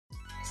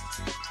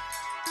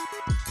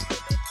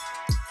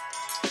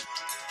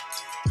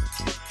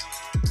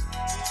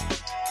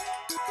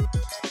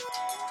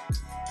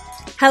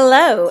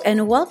Hello,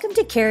 and welcome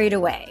to Carried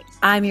Away.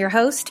 I'm your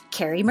host,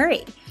 Carrie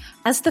Murray.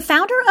 As the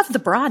founder of the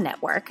BRA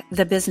Network,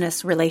 the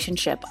Business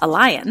Relationship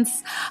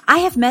Alliance, I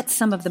have met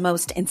some of the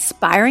most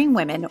inspiring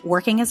women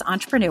working as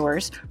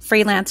entrepreneurs,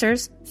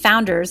 freelancers,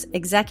 founders,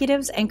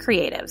 executives, and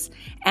creatives,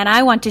 and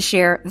I want to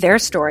share their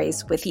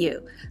stories with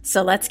you.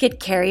 So let's get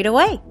carried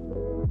away.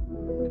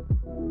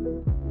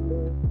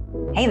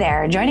 Hey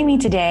there, joining me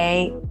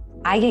today,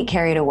 I get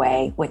carried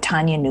away with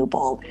Tanya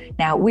Newbold.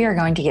 Now, we are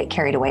going to get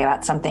carried away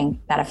about something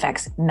that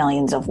affects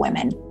millions of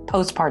women,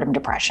 postpartum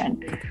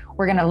depression.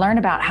 We're going to learn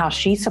about how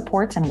she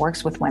supports and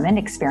works with women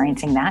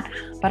experiencing that,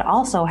 but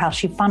also how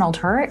she funneled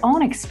her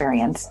own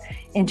experience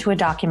into a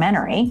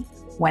documentary,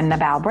 When the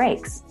Bow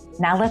Breaks.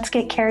 Now let's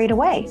get carried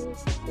away.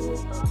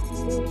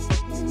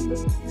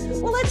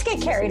 Well, let's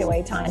get carried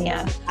away,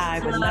 Tanya.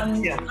 I would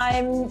love to.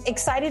 I'm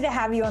excited to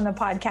have you on the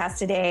podcast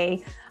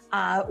today.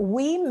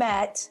 We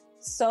met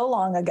so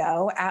long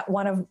ago at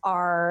one of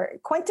our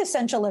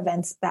quintessential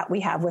events that we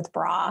have with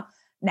BRA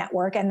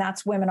Network, and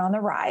that's Women on the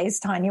Rise.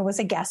 Tanya was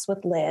a guest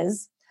with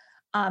Liz,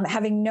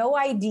 having no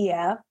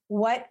idea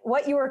what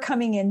you were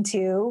coming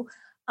into.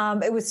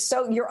 It was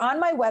you're on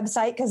my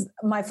website because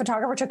my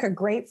photographer took a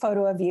great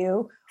photo of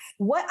you.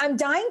 I'm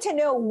dying to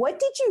know,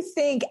 what did you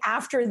think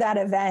after that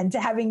event,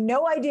 having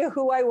no idea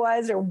who I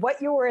was or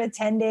what you were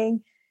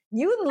attending?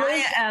 You and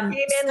Liz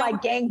came in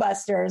like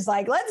gangbusters,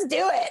 like, let's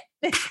do it.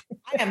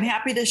 I am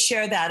happy to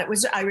share that.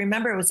 I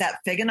remember it was at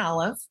Fig and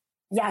Olive.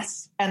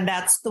 Yes. And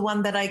that's the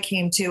one that I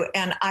came to.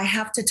 And I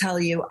have to tell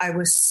you, I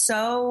was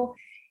so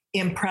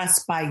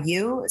impressed by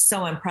you,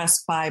 so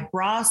impressed by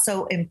BRA,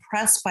 so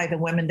impressed by the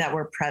women that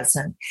were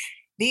present.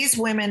 These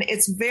women,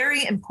 it's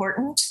very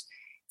important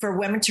for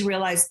women to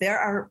realize there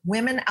are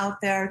women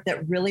out there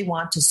that really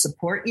want to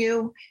support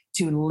you,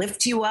 to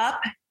lift you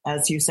up,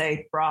 as you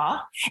say,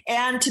 BRA,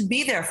 and to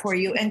be there for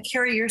you. And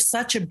Carrie, you're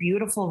such a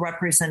beautiful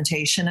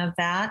representation of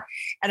that.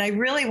 And I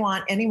really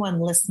want anyone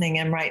listening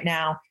in right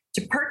now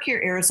to perk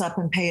your ears up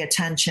and pay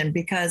attention,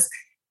 because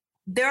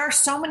there are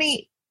so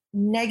many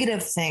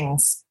negative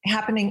things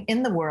happening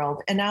in the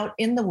world and out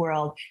in the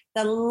world.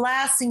 The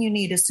last thing you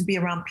need is to be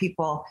around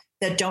people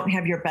that don't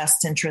have your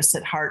best interests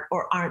at heart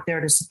or aren't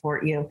there to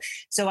support you.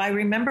 So I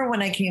remember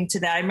when I came to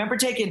that, I remember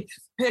taking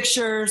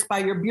pictures by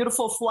your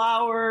beautiful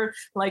flower,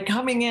 like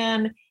coming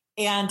in,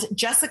 and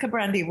Jessica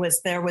Brandy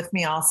was there with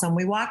me also. And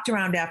we walked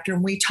around after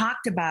and we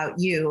talked about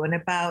you and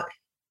about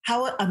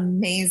how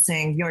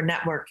amazing your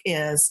network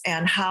is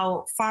and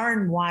how far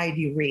and wide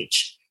you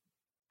reach.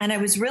 And I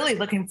was really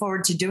looking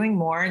forward to doing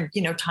more. And,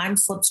 time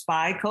slips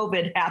by,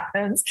 COVID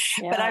happens,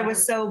 but I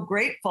was so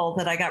grateful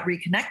that I got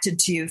reconnected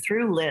to you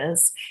through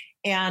Liz.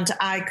 And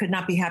I could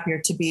not be happier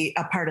to be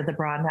a part of the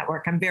BRA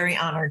Network. I'm very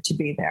honored to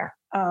be there.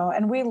 Oh,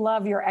 and we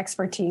love your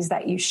expertise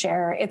that you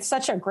share. It's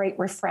such a great,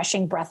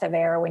 refreshing breath of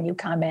air when you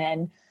come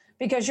in,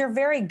 because you're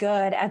very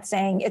good at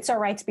saying it's all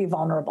right to be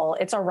vulnerable.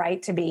 It's all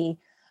right to be,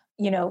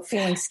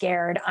 feeling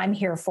scared. I'm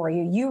here for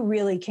you. You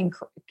really can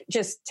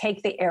just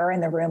take the air in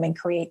the room and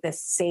create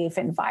this safe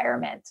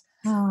environment.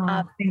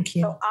 Oh, thank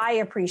you. So I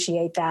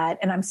appreciate that.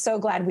 And I'm so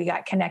glad we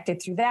got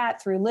connected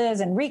through Liz,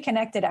 and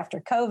reconnected after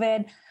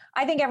COVID.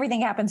 I think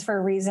everything happens for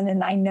a reason.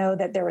 And I know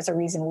that there was a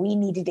reason we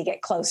needed to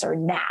get closer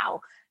now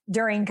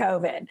during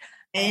COVID.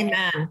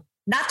 Amen.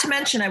 Not to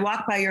mention, I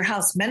walked by your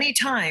house many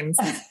times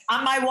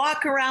on my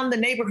walk around the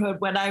neighborhood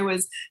when I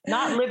was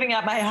not living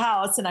at my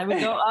house, and I would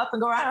go up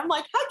and go around. I'm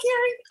like,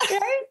 hi, Carrie.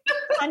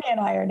 Tanya and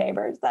I are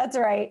neighbors. That's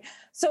right.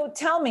 So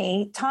tell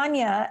me,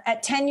 Tanya,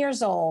 at 10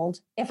 years old,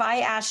 if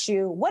I asked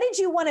you, what did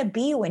you want to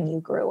be when you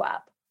grew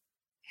up?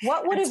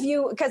 What would have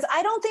you, because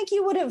I don't think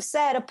you would have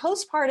said a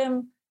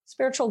postpartum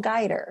spiritual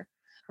guider.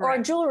 Correct.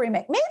 Or a jewelry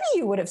maker. Maybe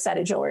you would have said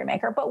a jewelry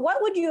maker, but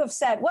what would you have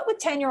said? What would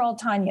 10-year-old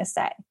Tanya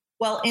say?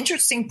 Well,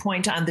 interesting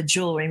point on the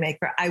jewelry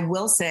maker. I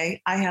will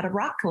say I had a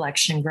rock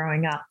collection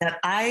growing up that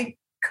I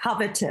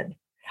coveted.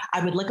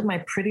 I would look at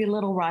my pretty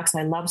little rocks.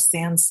 I love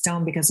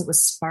sandstone because it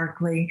was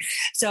sparkly.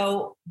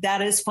 So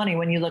that is funny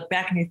when you look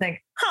back and you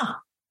think,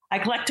 I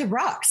collected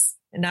rocks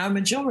and now I'm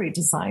a jewelry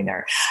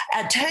designer.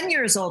 At 10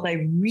 years old,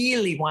 I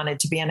really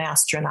wanted to be an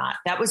astronaut.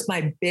 That was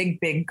my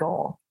big, big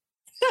goal.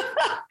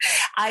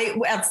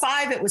 At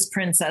 5, it was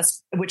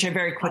princess, which I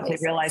very quickly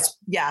realized.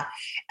 Yeah.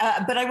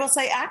 But I will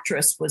say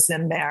actress was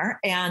in there.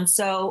 And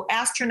so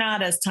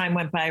astronaut, as time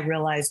went by, I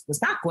realized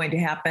was not going to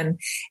happen.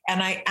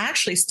 And I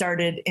actually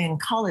started in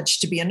college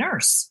to be a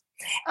nurse.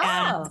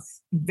 And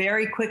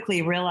very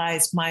quickly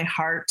realized my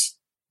heart,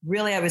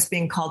 really, I was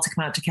being called to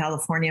come out to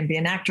California and be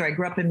an actor. I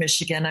grew up in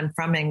Michigan. I'm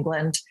from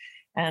England.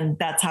 And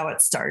that's how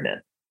it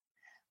started.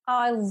 Oh,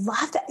 I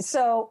love that.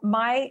 So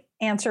my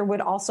answer would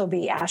also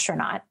be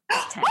astronaut.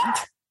 10.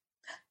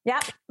 Yeah,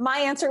 my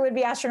answer would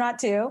be astronaut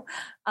too.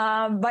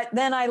 But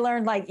then I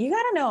learned, you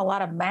got to know a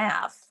lot of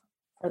math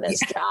for this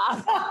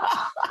job.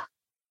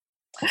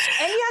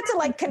 And you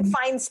have to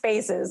confine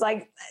spaces,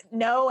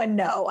 no and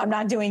no. I'm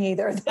not doing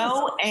either of those.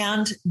 No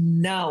and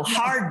no.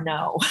 Hard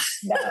no.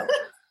 No.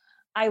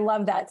 I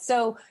love that.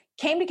 So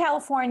came to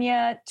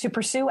California to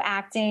pursue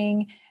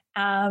acting.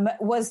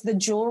 Was the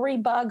jewelry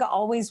bug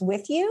always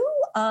with you?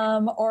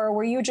 Or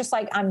were you just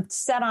like, I'm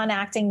set on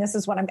acting. This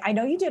is what I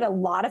know you did a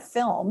lot of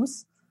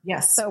films.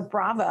 Yes. So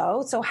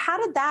bravo. So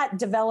how did that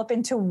develop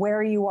into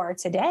where you are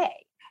today?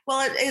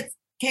 Well, it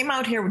came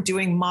out here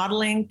doing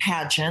modeling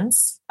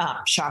pageants,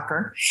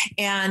 shocker,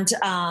 and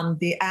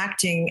the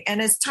acting.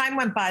 And as time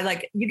went by,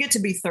 like you get to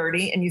be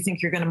 30 and you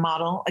think you're going to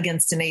model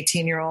against an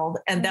 18-year-old.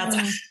 And that's,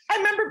 I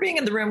remember being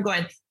in the room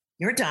going,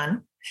 you're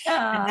done.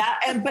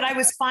 But I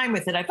was fine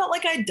with it. I felt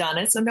like I'd done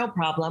it, so no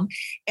problem.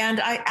 And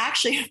I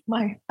actually,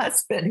 my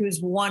husband, who's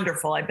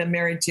wonderful, I've been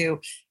married to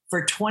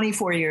for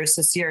 24 years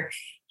this year,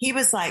 he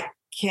was like,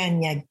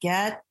 can you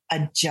get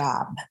a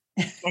job?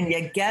 Can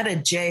you get a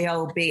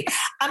job?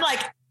 I'm like,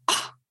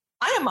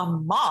 I am a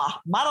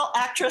model,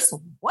 actress,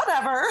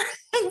 whatever.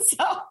 And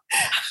so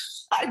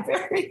I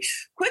very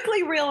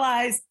quickly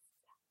realized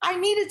I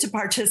needed to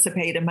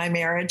participate in my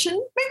marriage and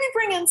maybe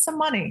bring in some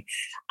money.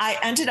 I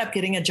ended up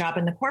getting a job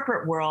in the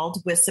corporate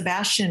world with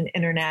Sebastian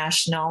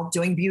International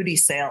doing beauty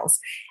sales.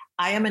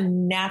 I am a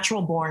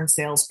natural born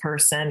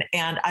salesperson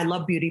and I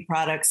love beauty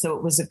products. So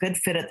it was a good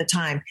fit at the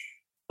time.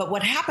 But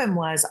what happened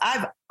was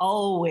I've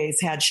always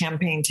had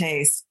champagne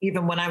taste,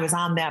 even when I was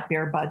on that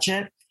bare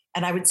budget.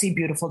 And I would see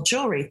beautiful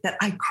jewelry that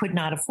I could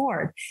not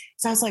afford.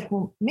 So I was like,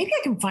 well, maybe I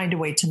can find a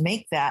way to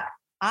make that.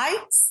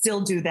 I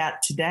still do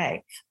that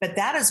today, but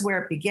that is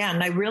where it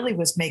began. I really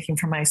was making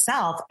for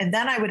myself. And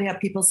then I would have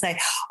people say,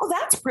 oh,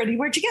 that's pretty.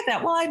 Where'd you get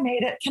that? Well, I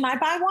made it. Can I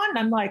buy one? And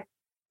I'm like,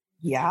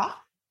 yeah.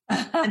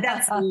 And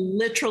that's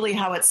literally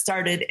how it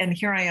started. And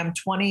here I am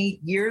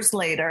 20 years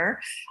later,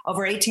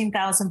 over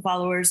 18,000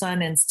 followers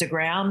on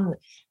Instagram,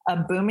 a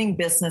booming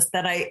business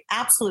that I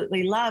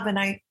absolutely love. And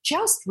I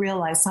just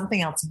realized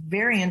something else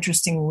very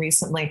interesting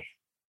recently.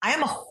 I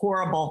am a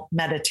horrible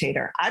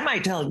meditator. I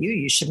might tell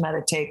you should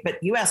meditate,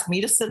 but you asked me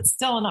to sit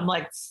still and I'm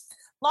like,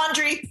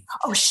 laundry.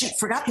 Oh, shoot,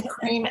 forgot the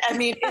cream. I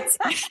mean,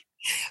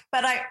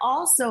 but I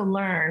also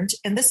learned,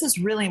 and this is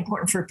really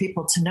important for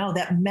people to know,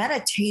 that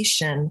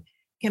meditation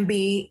can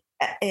be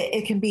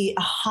a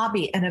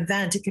hobby, an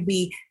event. It could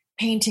be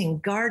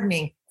painting,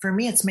 gardening. For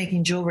me, it's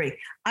making jewelry.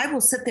 I will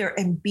sit there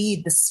and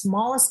bead the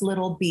smallest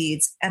little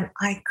beads, and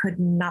I could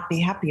not be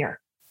happier.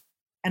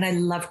 And I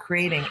love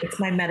creating. It's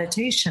my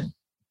meditation.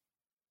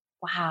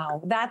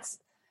 Wow. That's,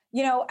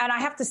 and I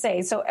have to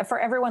say, so for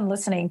everyone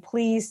listening,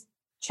 please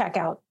check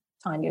out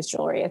Tanya's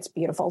jewelry. It's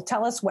beautiful.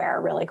 Tell us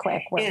where really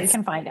quick, where we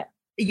can find it.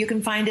 You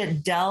can find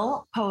it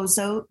Del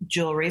Pozzo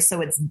Jewelry.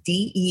 So it's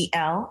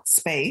DEL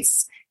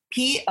space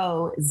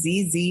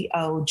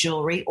POZZO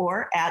Jewelry,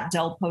 or at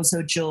Del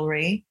Pozzo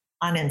Jewelry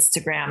on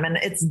Instagram. And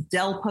it's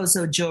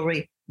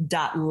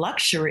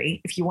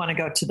delpozzojewelry.luxury if you want to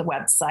go to the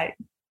website.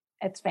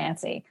 It's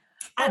fancy.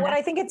 But what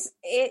I think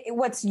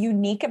what's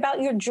unique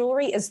about your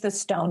jewelry is the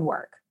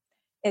stonework.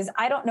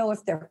 I don't know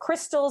if they're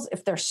crystals,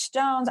 if they're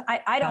stones.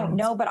 I don't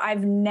know, but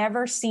I've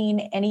never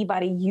seen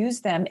anybody use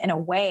them in a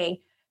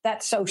way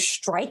that's so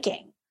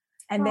striking.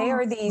 And they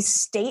are these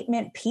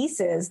statement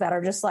pieces that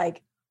are just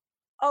like,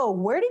 oh,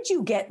 where did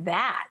you get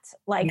that?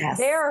 Like,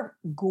 they're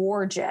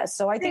gorgeous.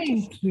 So I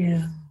think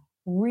you're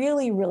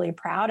really, really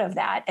proud of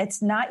that.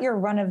 It's not your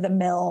run of the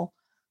mill,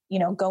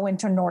 go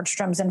into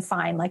Nordstrom's and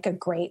find like a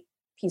great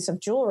piece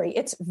of jewelry.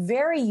 It's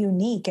very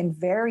unique and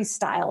very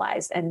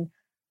stylized. And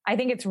I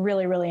think it's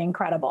really, really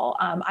incredible.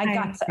 I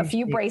got a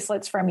few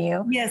bracelets from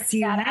you. Yes,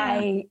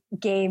 I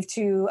gave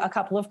to a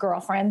couple of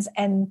girlfriends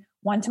and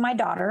one to my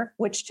daughter,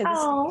 which to this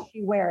day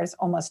she wears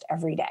almost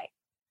every day.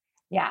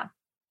 Yeah.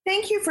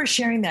 Thank you for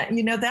sharing that.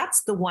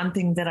 That's the one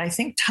thing that I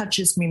think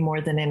touches me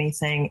more than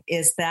anything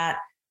is that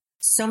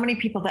so many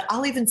people that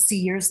I'll even see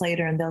years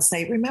later and they'll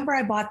say, remember,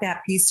 I bought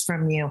that piece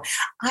from you.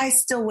 I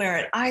still wear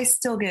it. I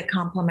still get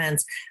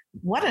compliments.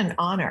 What an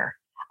honor.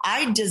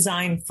 I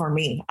design for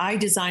me. I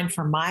design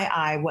for my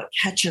eye, what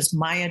catches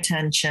my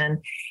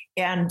attention.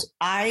 And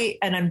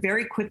I'm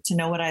very quick to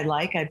know what I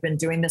like. I've been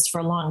doing this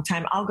for a long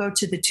time. I'll go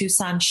to the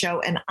Tucson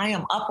show and I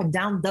am up and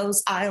down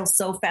those aisles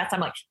so fast. I'm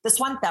like, this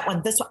one, that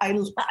one, this one. I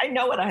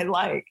know what I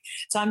like.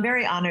 So I'm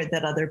very honored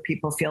that other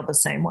people feel the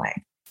same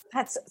way.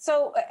 That's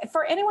so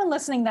for anyone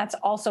listening that's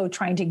also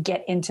trying to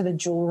get into the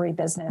jewelry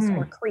business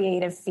or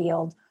creative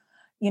field,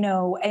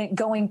 and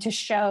going to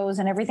shows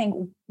and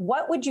everything,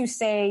 what would you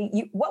say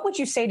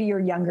to your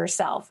younger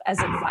self as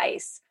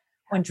advice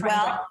when trying to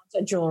launch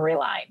a jewelry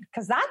line?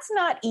 Because that's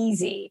not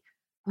easy.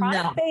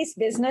 Product-based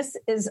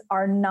businesses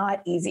are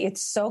not easy.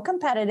 It's so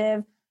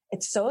competitive.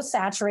 It's so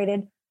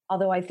saturated.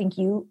 Although I think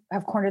you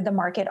have cornered the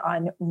market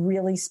on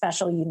really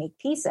special, unique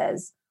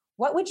pieces.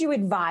 What would you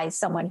advise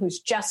someone who's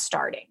just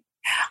starting?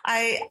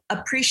 I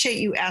appreciate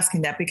you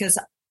asking that because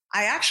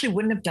I actually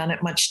wouldn't have done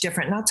it much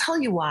different. And I'll tell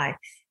you why.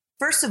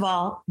 First of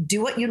all,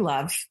 do what you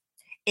love,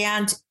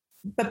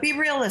 but be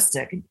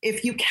realistic.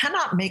 If you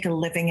cannot make a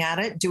living at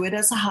it, do it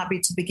as a hobby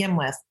to begin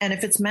with. And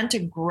if it's meant to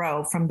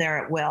grow from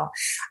there, it will.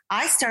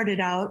 I started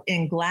out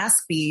in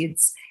glass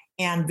beads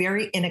and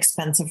very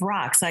inexpensive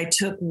rocks. I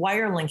took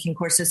wire linking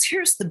courses.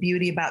 Here's the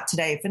beauty about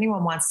today. If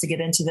anyone wants to get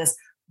into this,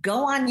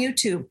 go on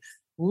YouTube,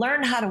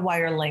 learn how to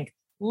wire link.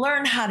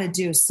 learn how to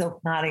do silk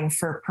knotting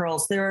for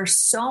pearls. There are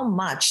so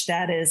much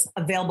that is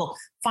available.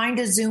 Find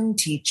a Zoom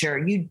teacher.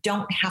 You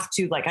don't have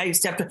to, like I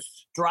used to have to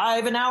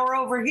drive an hour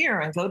over here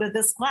and go to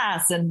this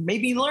class and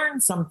maybe learn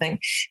something.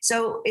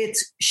 So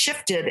it's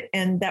shifted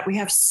in that we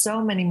have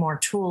so many more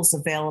tools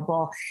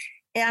available,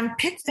 and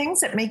pick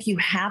things that make you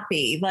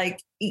happy.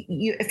 Like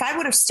if I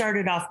would have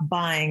started off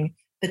buying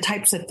the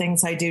types of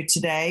things I do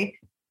today,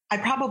 I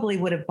probably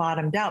would have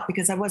bottomed out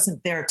because I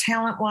wasn't there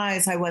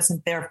talent-wise. I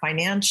wasn't there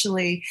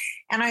financially.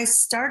 And I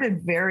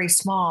started very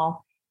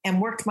small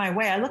and worked my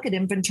way. I look at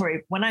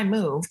inventory. When I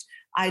moved,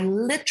 I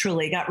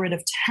literally got rid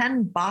of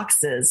 10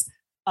 boxes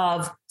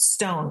of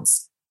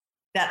stones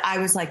that I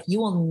was like, you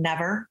will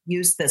never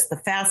use this. The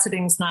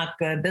faceting's not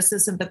good. This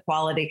isn't the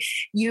quality.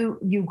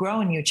 You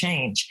grow and you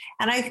change.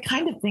 And I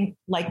kind of think,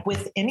 like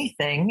with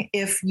anything,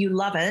 if you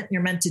love it,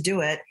 you're meant to do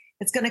it,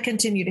 it's going to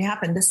continue to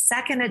happen. The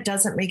second it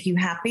doesn't make you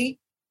happy,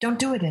 don't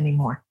do it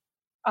anymore.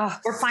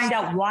 Or find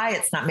out why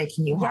it's not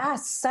making you happy. Yeah,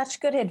 such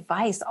good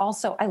advice.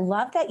 Also, I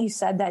love that you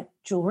said that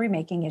jewelry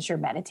making is your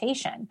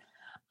meditation.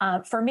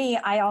 For me,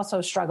 I also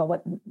struggle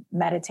with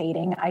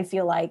meditating. I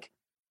feel like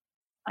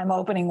I'm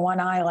opening one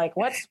eye, like,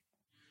 what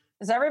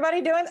is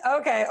everybody doing?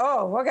 Okay.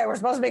 Oh, okay. We're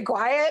supposed to be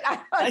quiet.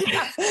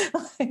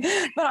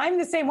 But I'm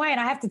the same way. And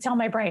I have to tell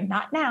my brain,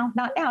 not now,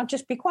 not now.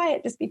 Just be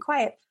quiet. Just be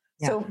quiet.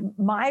 Yeah. So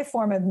my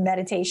form of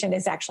meditation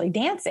is actually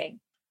dancing.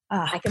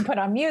 I can put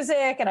on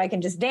music and I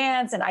can just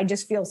dance and I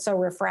just feel so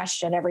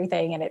refreshed and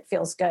everything. And it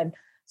feels good.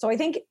 So I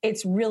think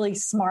it's really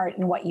smart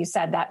in what you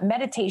said, that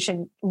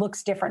meditation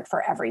looks different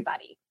for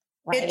everybody.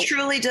 Right? It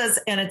truly does.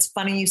 And it's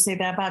funny you say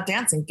that about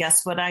dancing.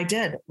 Guess what I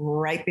did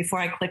right before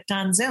I clicked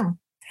on Zoom?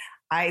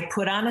 I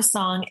put on a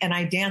song and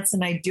I dance,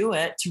 and I do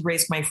it to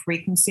raise my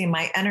frequency and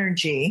my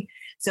energy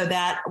so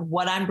that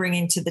what I'm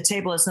bringing to the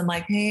table isn't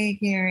like, hey,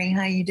 Gary,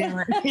 how you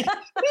doing?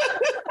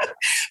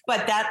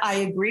 But that I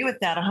agree with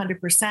that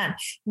 100%.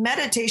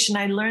 Meditation,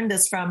 I learned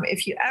this from,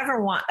 if you ever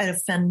want a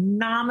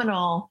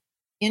phenomenal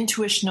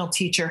intuitional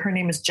teacher, her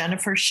name is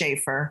Jennifer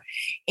Schaefer.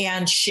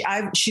 And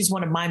she's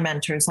one of my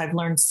mentors. I've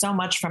learned so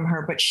much from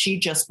her, but she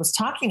just was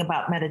talking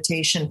about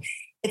meditation.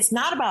 It's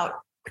not about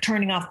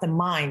turning off the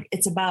mind.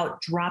 It's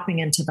about dropping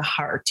into the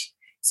heart.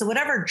 So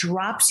whatever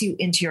drops you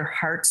into your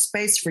heart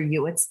space, for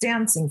you, it's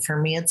dancing. For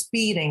me, it's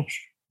beating.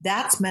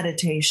 That's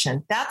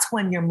meditation. That's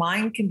when your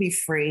mind can be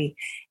free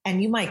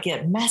and you might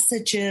get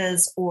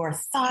messages or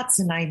thoughts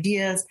and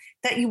ideas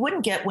that you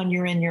wouldn't get when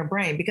you're in your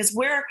brain, because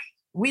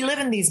we live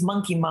in these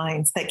monkey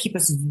minds that keep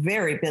us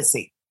very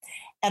busy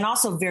and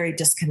also very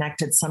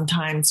disconnected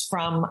sometimes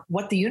from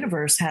what the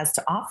universe has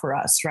to offer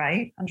us,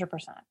 right? 100%.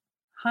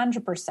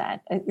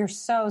 You're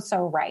so,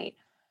 so right.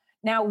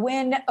 Now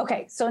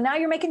so now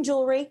you're making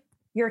jewelry,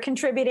 you're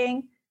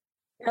contributing,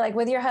 you're like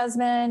with your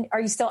husband. Are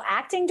you still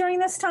acting during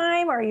this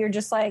time, or you're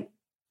just like,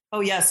 oh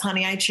yes,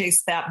 honey, I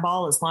chased that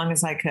ball as long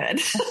as I could.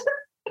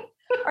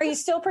 Are you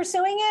still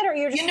pursuing it, or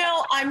you're just...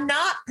 I'm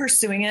not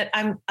pursuing it.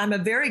 I'm a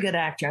very good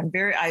actor.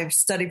 I've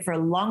studied for a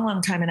long,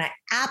 long time, and I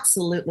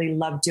absolutely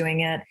love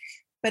doing it.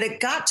 But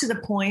it got to the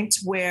point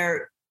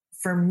where,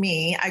 for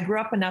me, I grew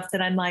up enough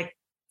that I'm like,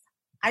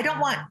 I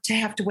don't want to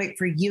have to wait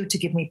for you to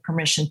give me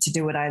permission to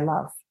do what I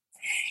love.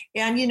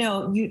 And,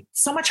 you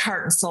so much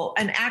heart and soul.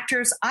 And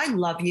actors, I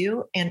love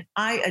you and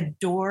I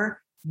adore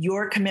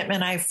your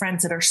commitment. I have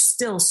friends that are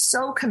still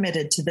so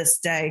committed to this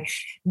day.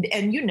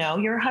 And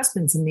your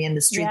husband's in the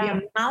industry. Yeah.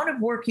 The amount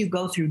of work you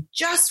go through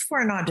just for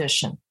an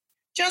audition,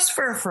 just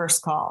for a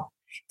first call.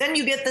 Then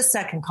you get the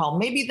second call,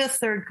 maybe the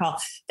third call.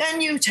 Then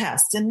you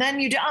test, and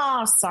then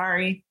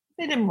sorry,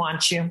 they didn't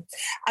want you.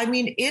 I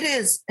mean, it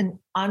is an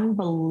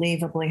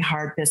unbelievably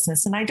hard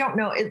business. And I don't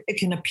know, it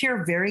can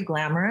appear very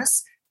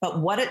glamorous, but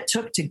what it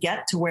took to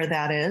get to where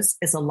that is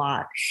a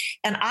lot.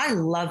 And I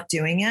love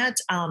doing it.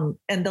 And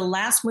the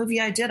last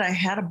movie I did, I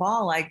had a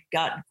ball. I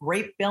got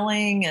great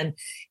billing, and,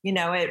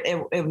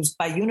 it was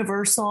by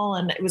Universal,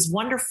 and it was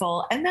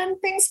wonderful. And then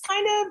things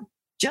kind of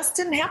just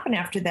didn't happen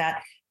after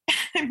that.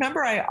 I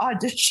remember I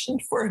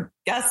auditioned for a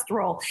guest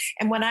role,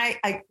 and when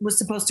I was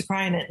supposed to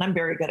cry in it, and I'm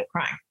very good at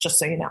crying, just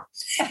so you know.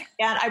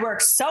 And I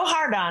worked so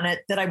hard on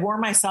it that I wore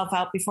myself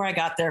out before I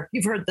got there.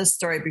 You've heard this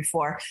story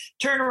before.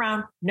 Turn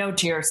around, no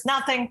tears,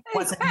 nothing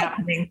wasn't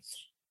happening.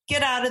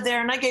 Get out of there.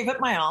 And I gave it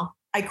my all.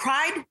 I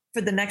cried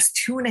for the next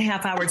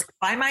 2.5 hours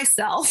by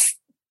myself.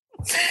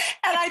 And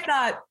I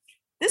thought,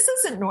 this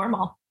isn't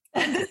normal.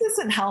 And this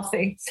isn't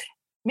healthy.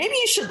 Maybe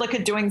you should look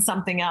at doing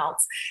something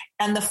else.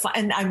 And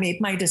I made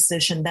my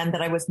decision then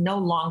that I was no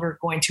longer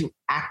going to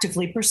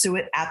actively pursue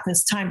it at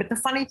this time. But the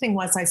funny thing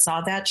was, I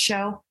saw that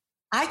show.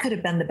 I could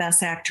have been the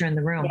best actor in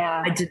the room.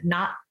 Yeah. I did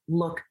not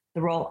look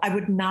the role. I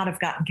would not have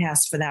gotten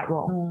cast for that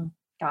role.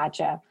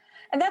 Gotcha.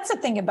 And that's the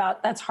thing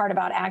that's hard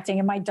about acting.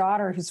 And my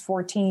daughter, who's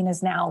 14,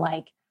 is now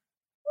like,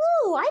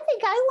 ooh, I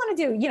think I want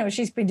to do,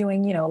 she's been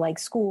doing, like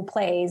school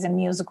plays and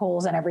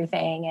musicals and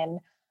everything. And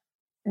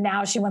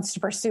now she wants to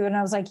pursue it. And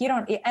I was like,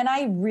 and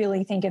I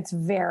really think it's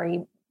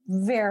very,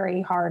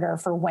 very harder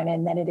for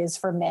women than it is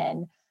for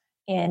men.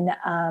 in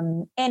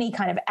any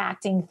kind of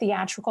acting,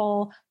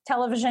 theatrical,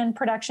 television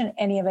production,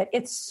 any of it.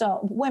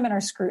 Women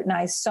are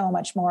scrutinized so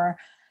much more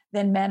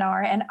than men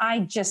are. And I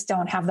just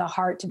don't have the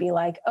heart to be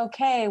like,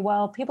 okay,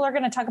 well, people are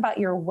going to talk about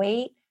your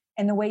weight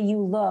and the way you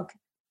look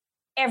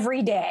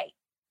every day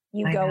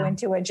you go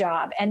into a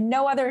job, and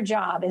no other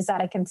job is that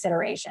a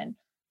consideration.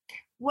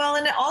 Well,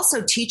 and it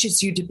also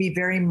teaches you to be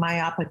very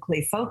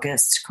myopically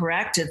focused,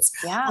 correct? It's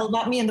all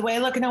about me and the way I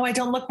look. No, I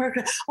don't look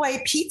perfect. Oh, I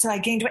ate pizza. I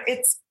gained weight.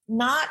 It's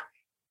not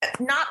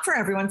for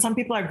everyone. Some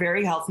people are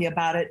very healthy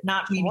about it,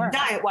 not meaning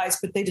diet wise,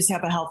 but they just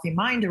have a healthy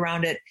mind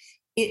around it.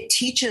 It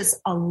teaches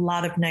a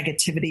lot of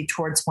negativity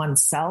towards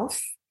oneself.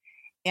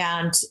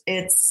 And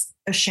it's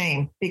a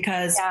shame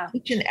because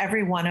each and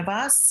every one of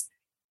us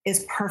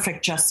is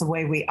perfect just the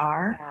way we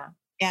are. Yeah.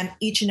 And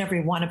each and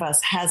every one of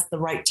us has the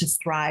right to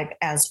thrive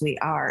as we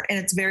are. And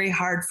it's very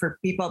hard for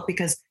people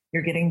because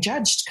you're getting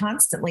judged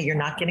constantly. You're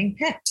not getting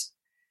picked.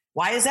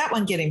 Why is that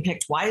one getting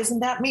picked? Why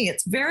isn't that me?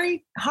 It's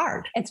very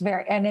hard.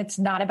 And it's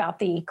not about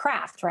the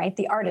craft, right?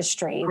 The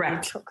artistry,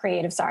 the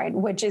creative side,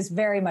 which is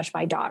very much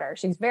my daughter.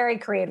 She's very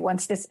creative.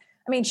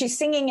 She's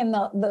singing in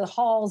the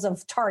halls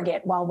of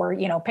Target while we're,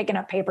 picking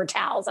up paper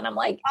towels. And I'm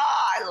like,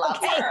 I love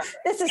her.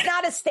 This is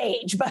not a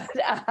stage, but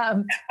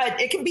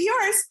it can be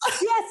yours.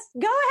 Yes.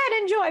 Go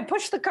ahead. Enjoy.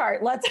 Push the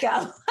cart. Let's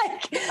go.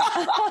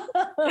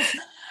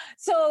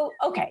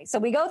 So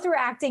we go through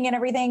acting and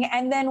everything.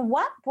 And then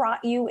what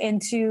brought you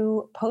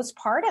into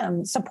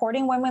postpartum,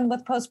 supporting women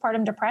with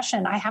postpartum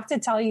depression? I have to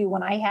tell you,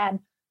 when I had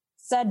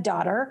said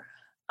daughter,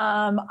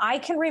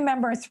 I can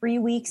remember 3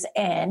 weeks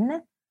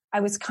in, I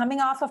was coming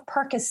off of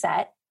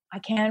Percocet. I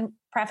can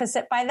preface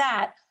it by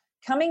that.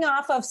 Coming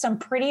off of some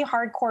pretty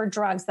hardcore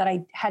drugs that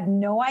I had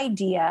no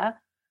idea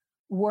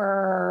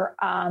were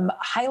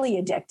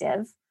highly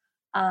addictive.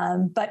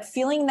 But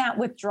feeling that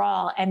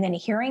withdrawal and then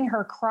hearing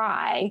her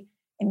cry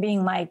and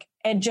being like,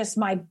 and just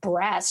my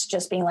breast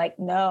just being like,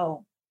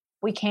 no,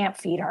 we can't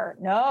feed her.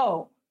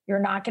 No, you're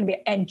not going to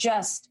be, and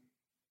just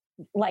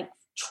like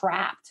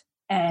trapped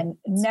and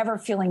never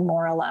feeling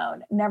more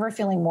alone, never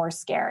feeling more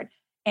scared.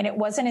 And it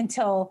wasn't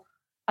until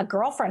a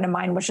girlfriend of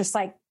mine was just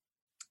like,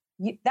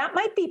 that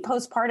might be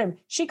postpartum.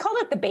 She called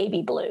it the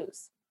baby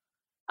blues.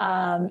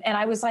 And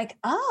I was like,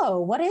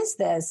 oh, what is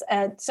this?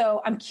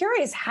 So I'm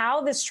curious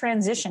how this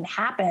transition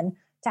happened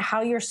to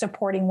how you're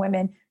supporting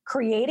women,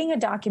 creating a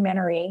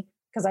documentary,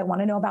 because I want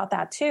to know about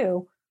that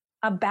too,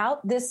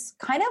 about this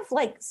kind of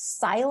like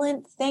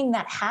silent thing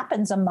that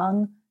happens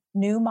among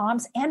new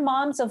moms and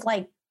moms of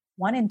like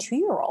 1 and 2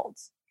 year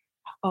olds.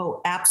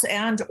 Oh,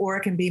 absolutely. Or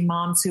it can be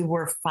moms who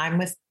were fine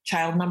with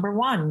child number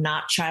 1,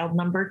 not child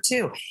number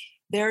 2.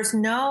 There's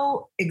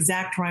no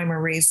exact rhyme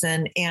or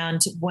reason.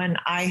 And when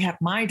I have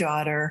my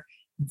daughter,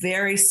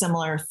 very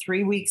similar,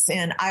 3 weeks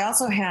in, I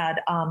also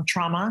had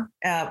trauma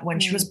when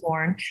she was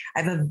born.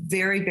 I have a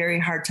very, very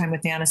hard time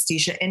with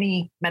anesthesia,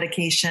 any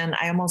medication.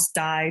 I almost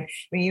died.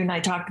 You and I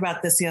talked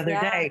about this the other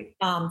day.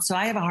 So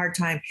I have a hard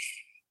time.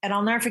 And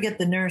I'll never forget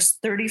the nurse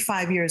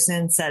 35 years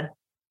in said,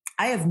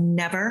 I have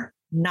never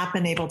not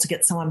been able to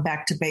get someone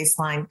back to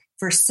baseline.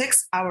 For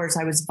 6 hours,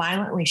 I was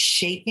violently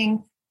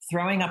shaking,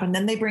 throwing up. And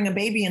then they bring a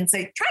baby and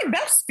say, try and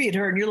breastfeed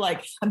her. And you're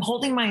like, I'm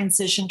holding my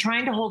incision,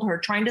 trying to hold her,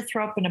 trying to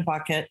throw up in a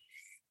bucket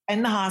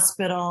in the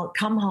hospital,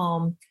 come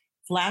home,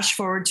 flash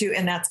forward to,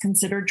 and that's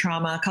considered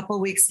trauma. A couple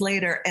of weeks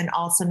later, and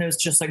all of a sudden it was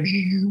just like,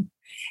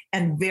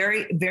 and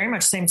very, very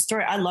much same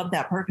story. I love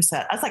that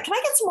Percocet. I was like, can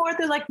I get some more?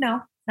 They're like, no.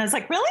 And I was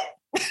like, really?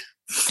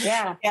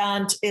 Yeah.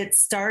 And it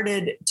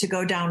started to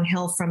go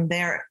downhill from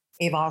there.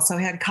 Ava also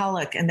had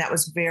colic, and that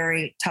was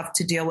very tough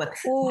to deal with.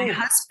 Ooh. My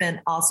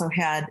husband also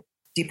had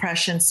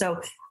depression.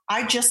 So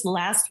I just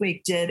last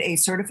week did a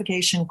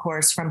certification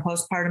course from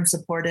Postpartum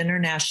Support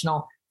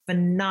International.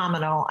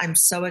 Phenomenal. I'm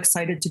so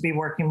excited to be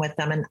working with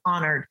them and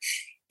honored.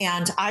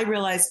 And I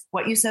realized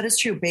what you said is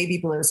true. Baby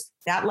blues,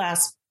 that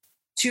lasts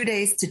 2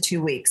 days to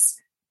 2 weeks.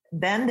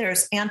 Then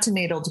there's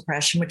antenatal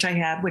depression, which I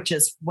have, which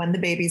is when the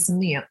baby's in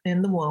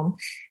the womb.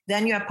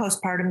 Then you have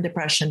postpartum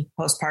depression,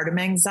 postpartum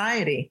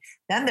anxiety.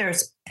 Then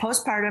there's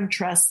postpartum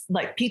stress,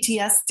 like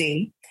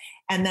PTSD.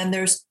 And then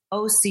there's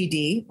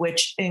OCD,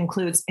 which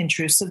includes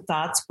intrusive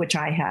thoughts, which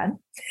I had.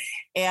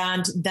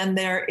 And then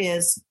there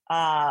is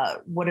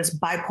what is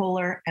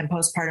bipolar and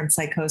postpartum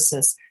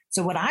psychosis.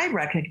 So what I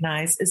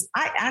recognize is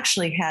I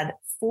actually had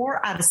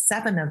 4 out of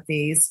 7 of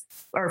these,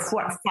 or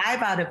 5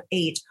 out of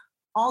 8,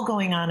 all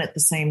going on at the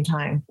same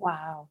time.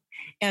 Wow.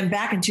 And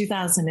back in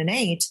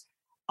 2008,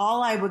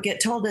 all I would get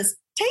told is,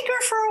 take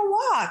her for a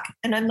walk.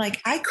 And I'm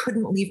like, I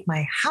couldn't leave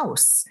my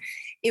house.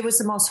 It was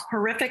the most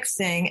horrific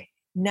thing.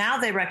 Now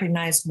they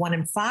recognize 1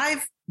 in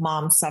 5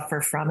 moms suffer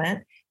from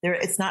it.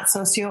 It's not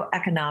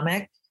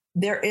socioeconomic.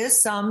 There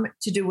is some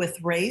to do with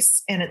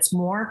race, and it's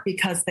more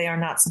because they are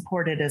not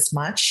supported as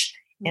much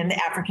in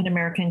the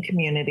African-American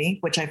community,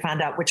 which I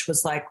found out, which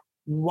was like,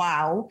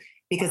 wow,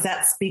 because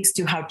that speaks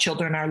to how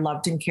children are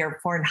loved and cared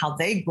for and how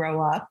they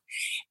grow up.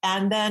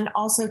 And then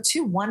also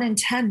too, 1 in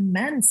 10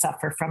 men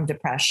suffer from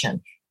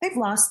depression. They've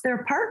lost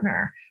their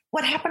partner,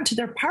 what happened to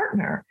their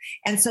partner?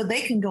 And so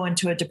they can go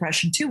into a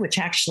depression too, which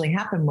actually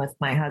happened with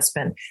my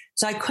husband.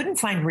 So I couldn't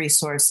find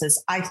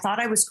resources. I thought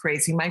I was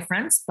crazy. My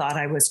friends thought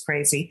I was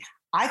crazy.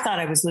 I thought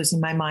I was losing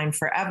my mind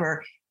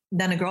forever.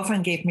 Then a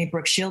girlfriend gave me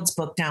Brooke Shields'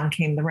 book, Down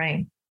Came the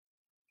Rain.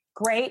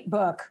 Great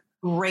book.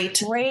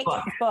 Great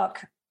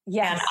book.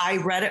 Yes. And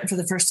I read it for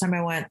the first time.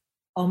 I went,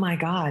 oh my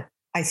God,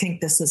 I think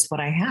this is what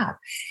I have.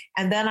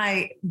 And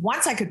then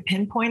once I could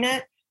pinpoint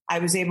it, I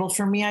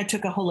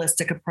took a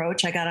holistic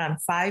approach. I got on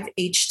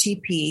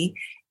 5-HTP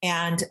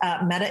and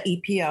Meta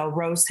EPO,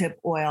 rosehip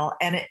oil,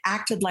 and it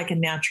acted like a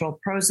natural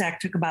Prozac.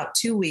 Took about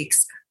 2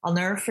 weeks. I'll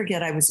never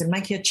forget. I was in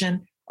my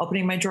kitchen,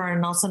 opening my drawer,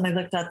 and all of a sudden I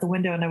looked out the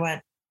window and I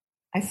went,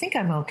 I think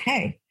I'm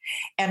okay.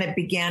 And it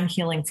began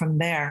healing from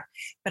there.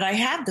 But I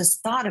had this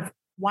thought of,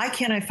 why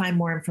can't I find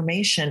more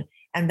information?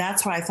 And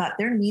that's why I thought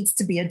there needs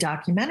to be a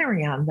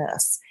documentary on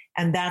this.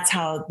 And that's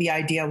how the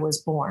idea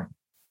was born.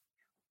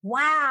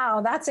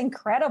 Wow, that's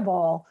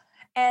incredible.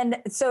 And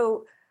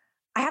so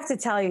I have to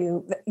tell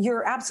you,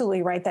 you're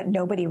absolutely right that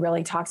nobody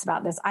really talks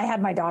about this. I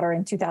had my daughter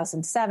in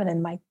 2007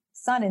 and my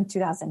son in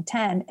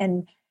 2010,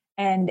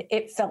 and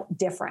it felt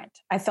different.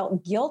 I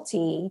felt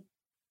guilty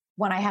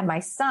when I had my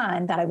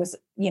son that I was,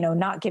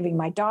 not giving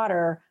my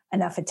daughter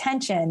enough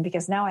attention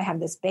because now I have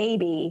this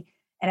baby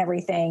and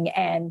everything.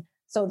 And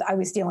so I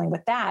was dealing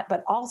with that.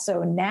 But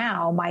also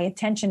now my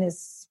attention is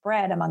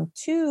spread among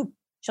 2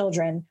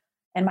 children.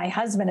 And my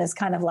husband is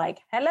kind of like,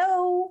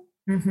 hello,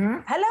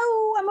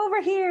 hello, I'm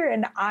over here.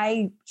 And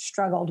I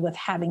struggled with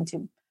having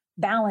to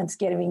balance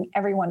giving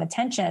everyone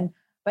attention,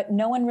 but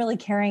no one really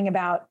caring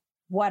about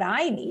what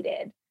I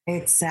needed.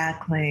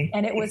 Exactly.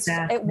 And it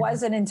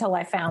wasn't until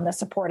I found the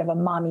support of a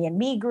Mommy and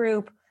Me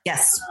group.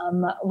 Yes.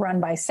 Run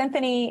by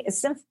Cynthia.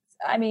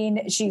 I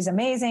mean, she's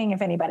amazing.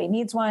 If anybody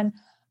needs one,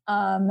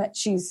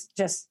 she's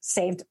just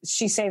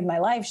she saved my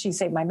life. She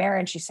saved my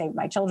marriage. She saved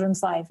my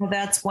children's life. Well,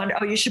 that's one.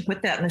 Oh, you should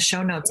put that in the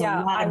show notes.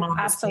 Yeah, I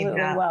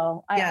absolutely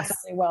will. I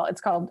absolutely will.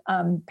 It's called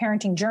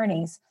Parenting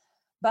Journeys.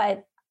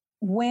 But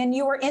when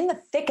you are in the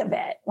thick of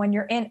it,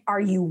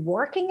 are you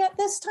working at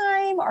this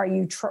time? Are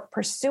you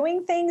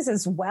pursuing things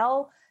as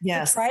well?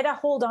 Yes. To try to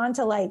hold on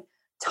to like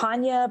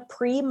Tanya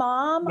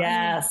pre-mom?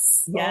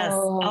 Yes. Yes.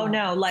 Oh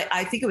no. Like,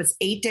 I think it was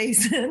 8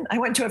 days in, I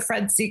went to a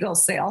Fred Siegel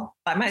sale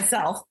by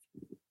myself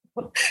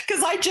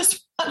because I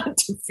just wanted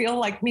to feel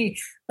like me.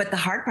 But the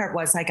hard part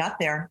was I got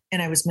there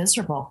and I was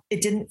miserable.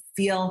 It didn't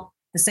feel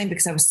the same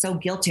because I was so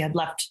guilty. I'd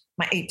left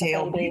my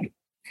 8-day-old baby.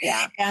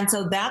 Yeah. And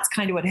so that's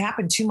kind of what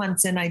happened. 2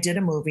 months in, I did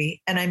a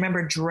movie and I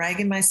remember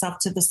dragging myself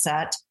to the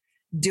set,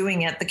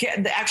 doing it.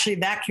 Actually,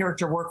 that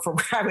character worked for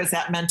where I was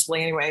at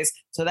mentally anyways.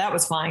 So that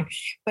was fine.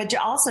 But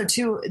also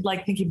too,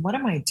 like thinking, what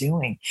am I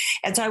doing?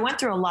 And so I went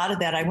through a lot of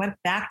that. I went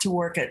back to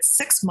work at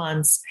 6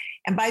 months.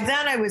 And by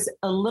then I was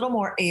a little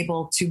more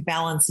able to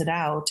balance it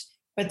out.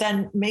 But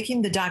then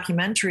making the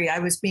documentary, I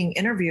was being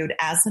interviewed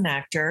as an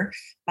actor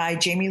by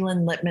Jamie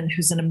Lynn Littman,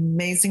 who's an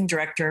amazing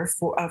director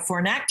for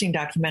an acting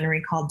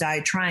documentary called Die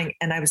Trying.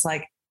 And I was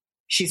like,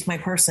 she's my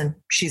person.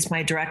 She's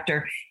my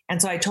director.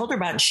 And so I told her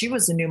about it. She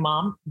was a new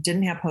mom,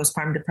 didn't have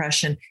postpartum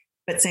depression,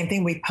 but same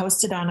thing. We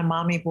posted on a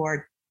mommy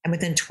board. And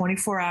within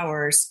 24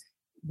 hours,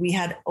 we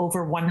had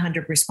over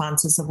 100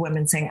 responses of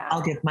women saying,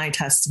 I'll give my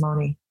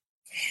testimony.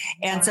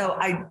 And so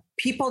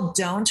people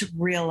don't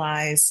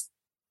realize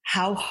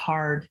how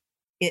hard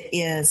it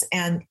is.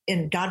 And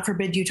God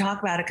forbid you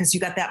talk about it because you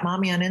got that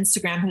mommy on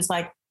Instagram who's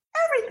like,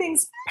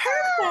 everything's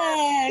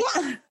perfect.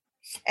 Yeah.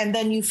 And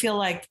then you feel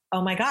like,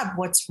 oh my God,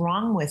 what's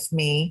wrong with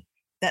me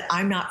that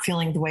I'm not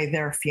feeling the way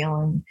they're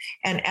feeling?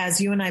 And as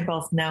you and I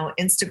both know,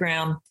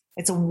 Instagram,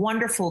 it's a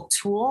wonderful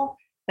tool,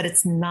 but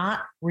it's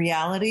not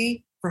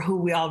reality for who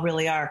we all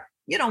really are.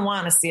 You don't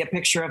want to see a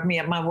picture of me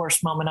at my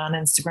worst moment on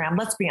Instagram.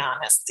 Let's be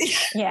honest.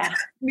 Yeah.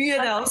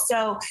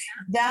 So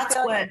that's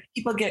what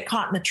people get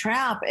caught in the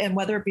trap. And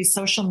whether it be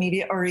social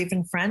media or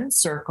even friend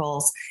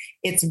circles,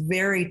 it's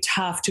very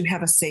tough to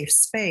have a safe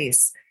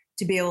space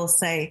to be able to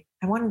say,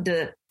 I wanted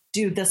to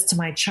do this to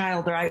my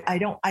child, or I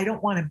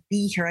don't want to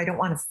be here. I don't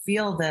want to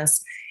feel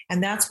this.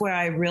 And that's where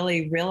I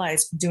really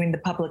realized doing the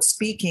public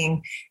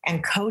speaking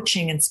and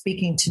coaching and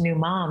speaking to new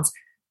moms,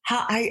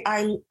 how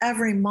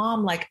every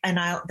mom,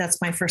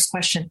 that's my first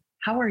question.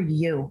 How are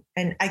you?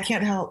 And I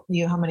can't help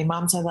you how many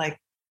moms are like,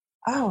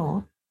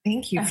 oh,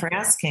 thank you for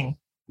asking.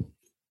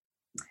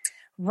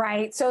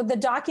 Right. So the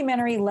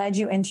documentary led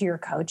you into your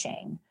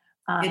coaching.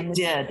 It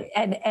did.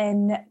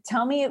 And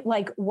tell me,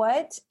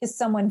 what is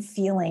someone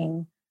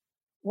feeling?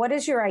 What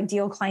is your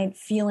ideal client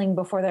feeling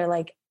before they're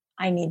like,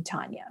 I need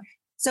Tanya?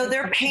 So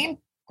their pain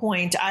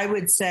point, I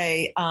would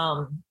say,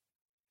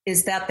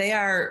 is that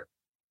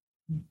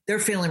they're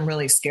feeling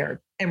really scared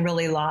and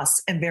really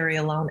lost and very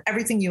alone.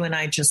 Everything you and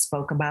I just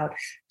spoke about,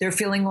 they're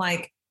feeling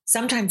like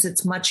sometimes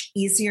it's much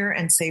easier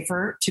and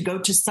safer to go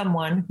to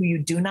someone who you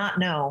do not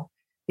know,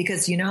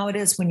 because you know how it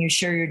is when you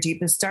share your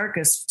deepest,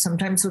 darkest,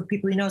 sometimes with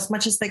people, as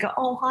much as they go,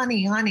 oh,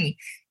 honey,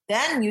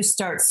 then you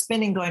start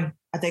spinning going,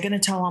 Are they going to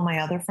tell all my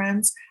other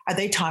friends? Are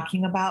they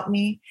talking about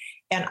me?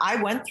 And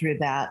I went through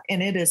that,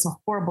 and it is a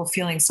horrible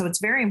feeling. So it's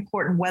very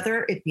important,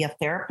 whether it be a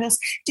therapist,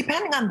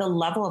 depending on the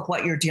level of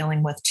what you're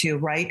dealing with too,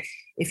 right?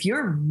 If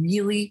you're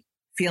really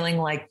feeling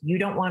like you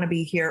don't want to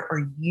be here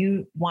or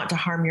you want to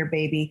harm your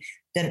baby,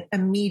 then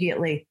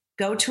immediately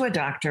go to a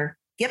doctor,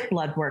 get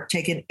blood work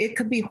taken. It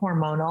could be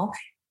hormonal,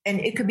 and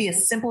it could be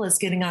as simple as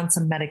getting on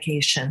some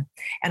medication.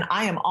 And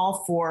I am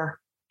all for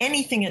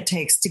anything it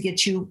takes to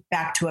get you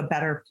back to a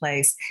better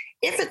place.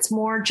 If it's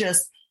more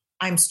just,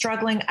 I'm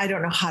struggling, I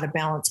don't know how to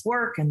balance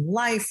work and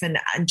life and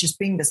just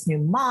being this new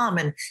mom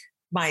and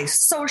my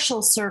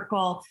social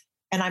circle,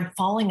 and I'm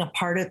falling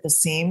apart at the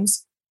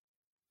seams,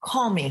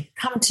 call me,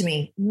 come to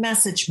me,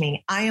 message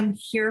me. I am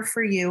here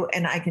for you,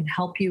 and I can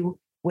help you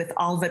with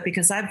all of it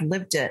because I've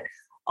lived it.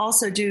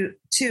 Also,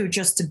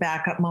 just to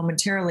back up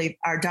momentarily,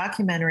 our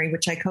documentary,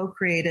 which I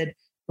co-created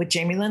with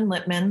Jamie Lynn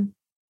Littman,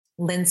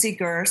 Lindsay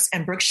Gerst,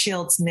 and Brooke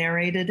Shields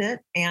narrated it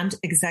and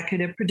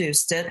executive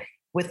produced it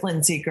with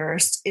Lindsay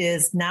Gerst,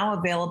 is now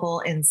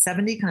available in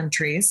 70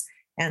 countries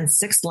and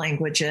 6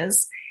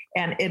 languages.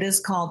 And it is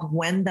called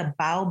When the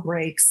Bow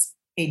Breaks,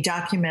 a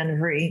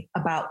documentary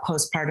about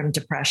postpartum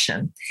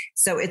depression.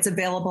 So it's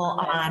available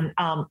on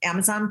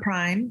Amazon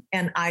Prime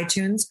and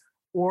iTunes,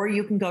 or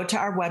you can go to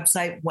our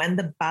website,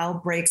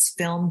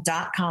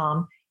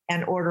 whenthebowbreaksfilm.com,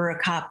 and order a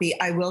copy.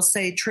 I will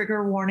say,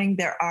 trigger warning,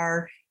 there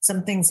are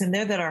some things in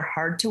there that are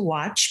hard to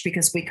watch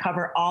because we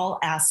cover all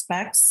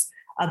aspects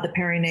of the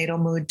perinatal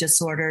mood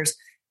disorders,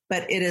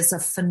 but it is a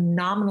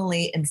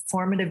phenomenally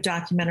informative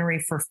documentary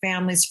for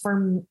families,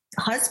 for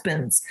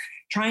husbands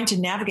trying to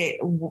navigate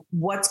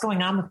what's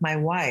going on with my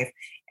wife.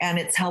 And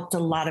it's helped a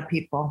lot of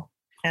people.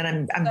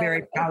 And I'm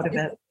very proud of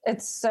it.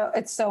 It's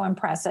so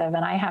impressive.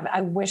 And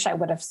I wish I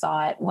would have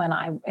saw it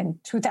in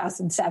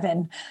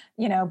 2007,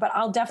 but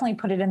I'll definitely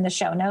put it in the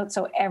show notes.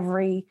 So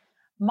every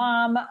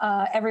mom,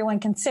 everyone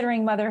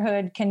considering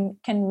motherhood can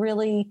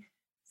really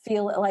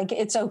feel like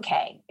it's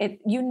okay.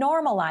 You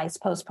normalize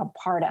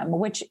postpartum,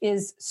 which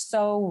is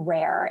so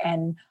rare.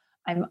 And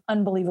I'm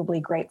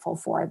unbelievably grateful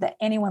for that.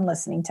 Anyone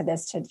listening to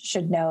this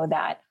should know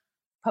that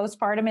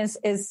postpartum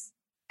is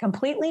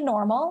completely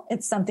normal.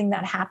 It's something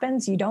that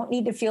happens. You don't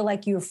need to feel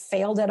like you've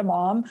failed at a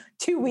mom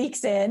 2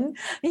 weeks in,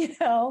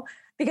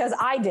 because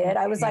I did.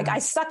 I was like, I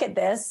suck at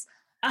this.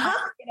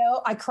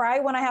 I cry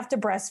when I have to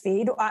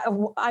breastfeed.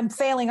 I'm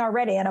failing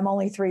already, and I'm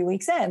only 3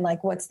 weeks in.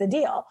 Like, what's the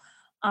deal?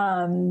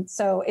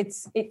 So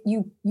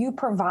you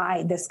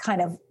provide this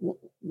kind of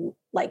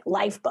like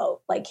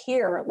lifeboat, like,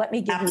 here, let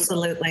me give you.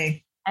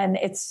 Absolutely. And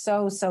it's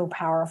so, so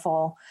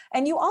powerful.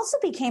 And you also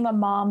became a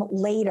mom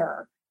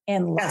later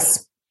in life.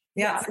 Yes.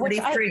 Yeah.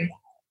 43.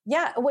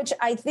 Which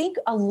I think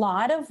a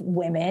lot of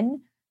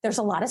women, there's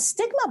a lot of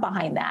stigma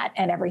behind that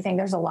and everything.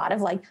 There's a lot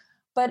of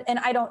and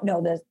I don't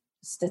know the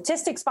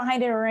statistics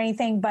behind it or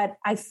anything, but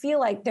I feel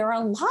like there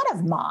are a lot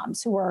of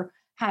moms who are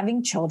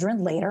having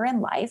children later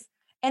in life,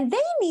 and they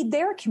need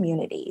their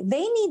community.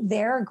 They need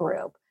their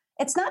group.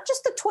 It's not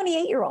just the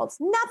 28-year-olds.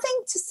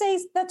 Nothing to say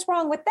that's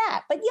wrong with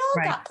that, but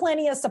y'all got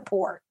plenty of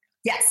support.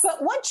 Yes.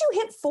 But once you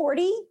hit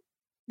 40,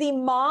 the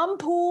mom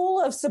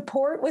pool of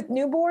support with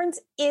newborns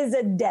is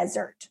a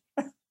desert.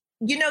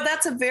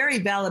 That's a very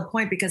valid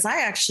point, because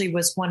I actually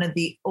was one of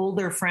the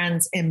older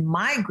friends in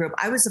my group.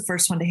 I was the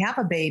first one to have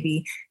a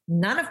baby.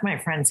 None of my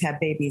friends had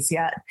babies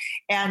yet.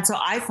 And so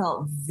I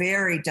felt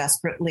very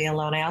desperately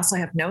alone. I also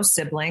have no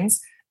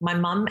siblings. My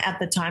mom at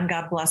the time,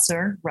 God bless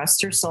her,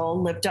 rest her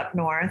soul, lived up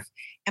north.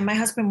 And my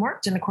husband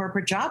worked in a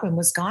corporate job and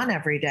was gone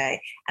every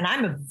day. And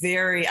I'm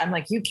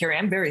like you, Carrie,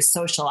 I'm very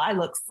social. I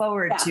look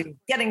forward to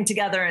getting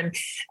together and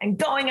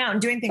going out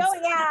and doing things.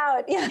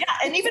 Yeah.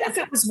 And even if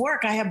it was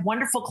work, I have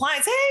wonderful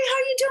clients. Hey, how are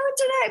you doing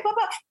today? Blah,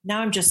 blah.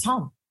 Now I'm just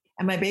home,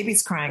 and my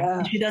baby's crying.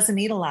 And she doesn't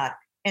eat a lot.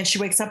 And she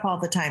wakes up all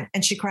the time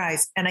and she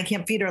cries, and I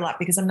can't feed her a lot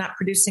because I'm not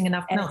producing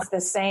enough milk. It's the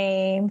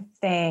same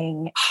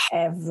thing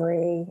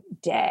every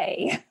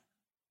day.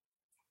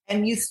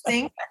 And you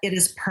think it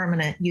is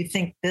permanent. You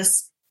think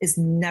this is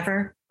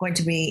never going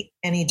to be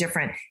any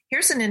different.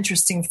 Here's an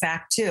interesting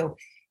fact too.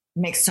 It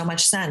makes so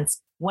much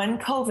sense. When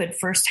COVID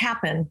first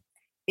happened,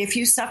 if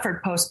you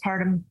suffered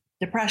postpartum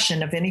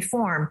depression of any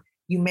form,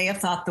 you may have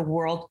thought the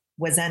world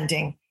was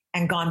ending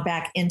and gone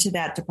back into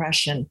that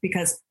depression,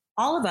 because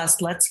all of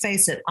us, let's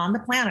face it, on the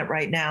planet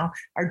right now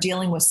are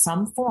dealing with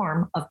some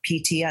form of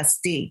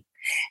PTSD.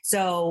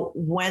 So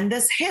when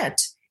this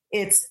hit,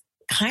 it's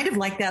kind of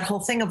like that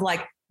whole thing of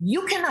like,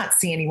 you cannot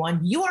see anyone.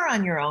 You are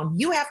on your own.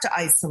 You have to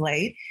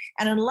isolate.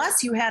 And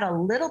unless you had a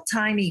little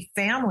tiny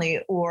family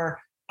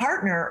or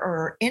partner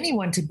or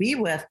anyone to be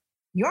with,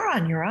 you're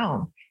on your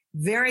own.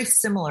 Very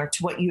similar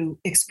to what you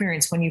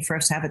experience when you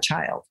first have a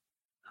child.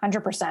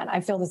 100%.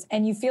 I feel this.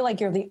 And you feel like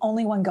you're the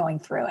only one going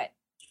through it.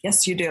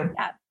 Yes, you do.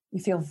 Yeah. You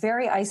feel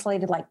very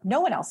isolated, like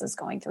no one else is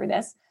going through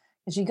this.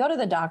 As you go to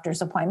the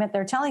doctor's appointment,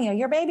 they're telling you,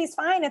 your baby's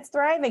fine, it's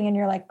thriving. And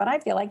you're like, but I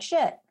feel like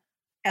shit.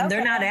 And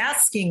they're not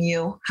asking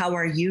you, how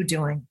are you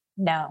doing?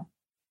 No.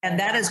 And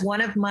that is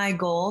one of my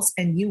goals.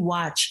 And you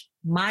watch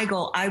my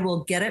goal. I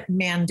will get it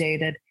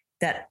mandated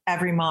that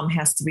every mom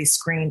has to be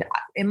screened.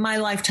 In my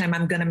lifetime,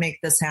 I'm going to make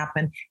this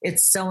happen.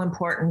 It's so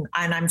important.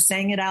 And I'm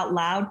saying it out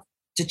loud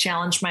to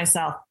challenge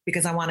myself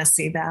because I want to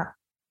see that.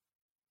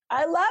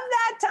 I love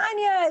that,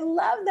 Tanya. I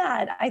love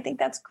that. I think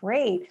that's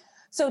great.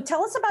 So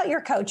tell us about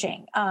your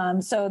coaching.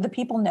 So the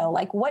people know,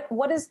 like,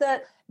 what is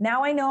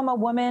now I know I'm a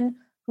woman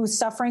who's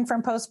suffering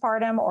from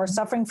postpartum or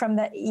suffering from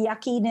the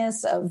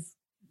yuckiness of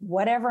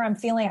whatever I'm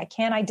feeling. I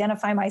can't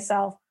identify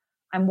myself.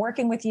 I'm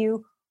working with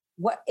you.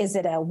 What is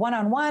it, a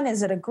one-on-one?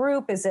 Is it a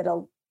group? Is it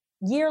a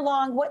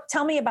year-long?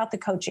 Tell me about the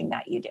coaching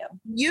that you do.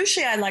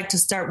 Usually I like to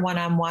start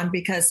one-on-one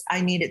because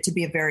I need it to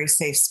be a very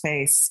safe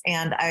space.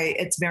 And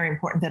it's very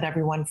important that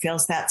everyone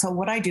feels that. So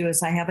what I do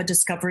is I have a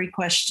discovery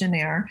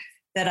questionnaire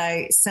that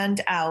I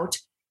send out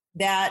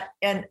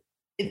and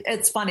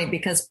it's funny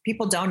because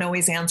people don't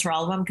always answer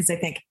all of them because they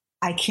think,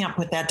 I can't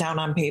put that down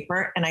on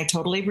paper. And I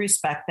totally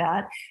respect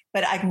that,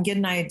 but I can get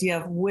an idea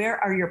of where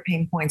are your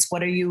pain points?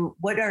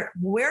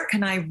 Where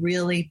can I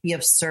really be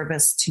of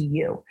service to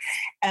you?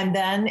 And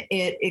then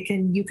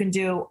you can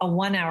do a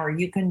 1 hour,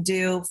 you can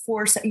do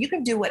 4, you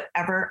can do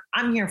whatever.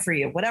 I'm here for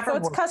you, whatever. So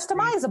it's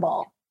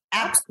customizable.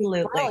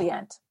 Absolutely. That's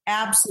brilliant.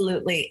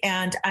 Absolutely.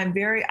 And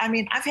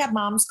I've had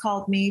moms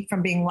called me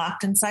from being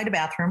locked inside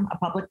a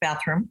public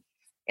bathroom,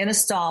 in a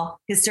stall,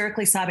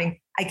 hysterically sobbing,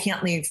 I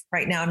can't leave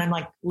right now. And I'm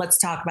like, let's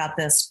talk about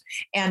this.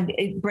 And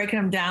breaking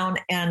them down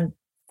and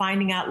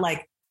finding out,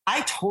 like,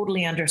 I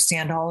totally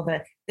understand all of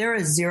it. There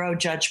is zero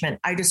judgment.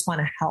 I just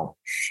want to help.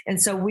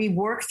 And so we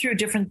work through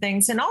different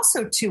things. And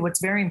also, too,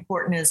 what's very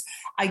important is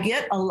I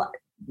get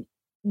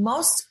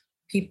most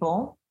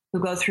people who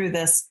go through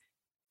this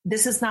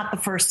is not the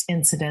first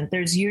incident.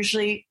 There's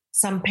usually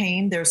some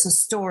pain. There's a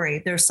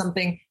story. There's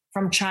something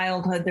from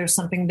childhood. There's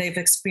something they've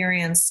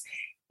experienced.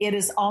 It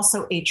is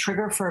also a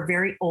trigger for a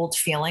very old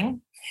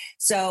feeling.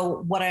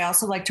 So what I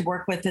also like to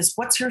work with is,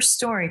 what's your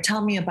story?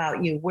 Tell me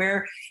about you.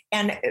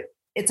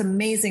 It's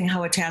amazing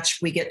how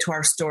attached we get to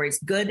our stories,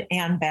 good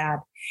and bad.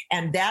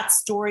 And that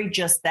story,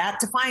 just that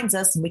defines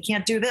us. And we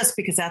can't do this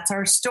because that's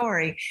our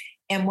story.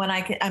 And when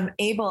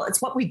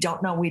it's what we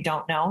don't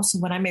know. So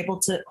when I'm able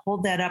to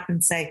hold that up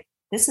and say,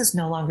 this is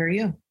no longer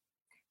you.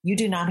 You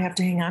do not have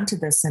to hang on to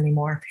this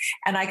anymore.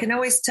 And I can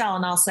always tell,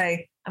 and I'll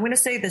say, I'm going to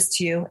say this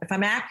to you. If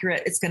I'm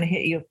accurate, it's going to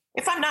hit you.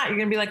 If I'm not, you're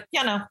going to be like,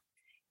 yeah, no.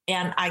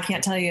 And I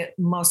can't tell you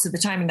most of the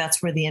time. And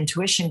that's where the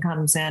intuition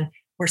comes in,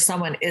 where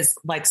someone is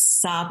like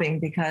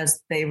sobbing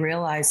because they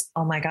realize,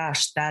 oh my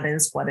gosh, that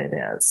is what it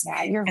is.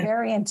 Yeah, you're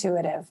very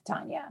intuitive,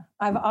 Tanya.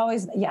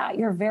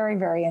 You're very,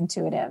 very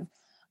intuitive.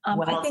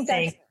 I think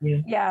thank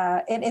you.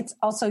 Yeah. And it's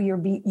also,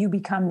 you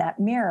become that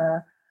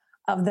mirror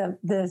of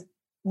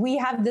we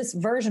have this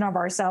version of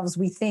ourselves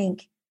we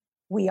think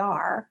we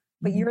are,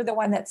 but you're the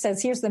one that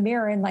says, here's the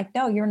mirror. And like,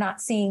 no, you're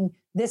not seeing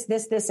this,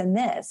 and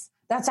this.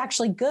 That's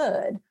actually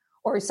good.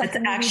 Or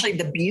something. That's actually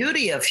the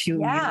beauty of who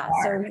you are.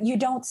 So you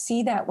don't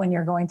see that when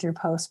you're going through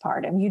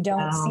postpartum. You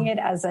don't see it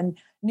as a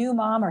new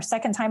mom or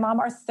second time mom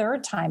or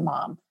third time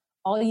mom.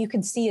 All you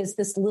can see is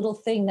this little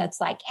thing that's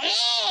like,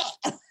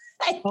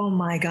 oh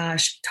my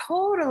gosh,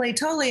 totally.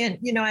 And,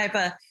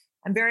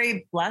 I'm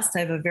very blessed.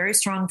 I have a very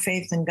strong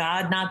faith in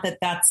God. Not that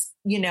that's,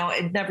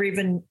 it never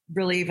even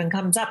really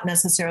comes up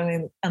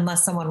necessarily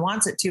unless someone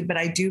wants it to, but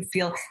I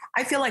feel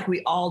like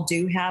we all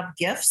do have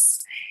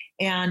gifts,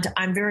 and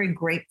I'm very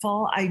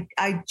grateful.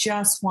 I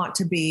just want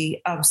to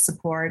be of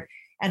support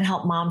and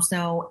help moms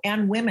know,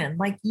 and women,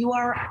 like, you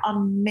are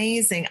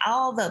amazing.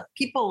 All the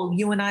people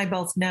you and I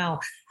both know.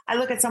 I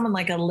look at someone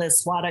like a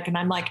Liz Swadek and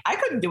I'm like, I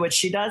couldn't do what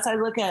she does. I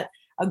look at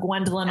a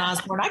Gwendolyn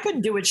Osborne. I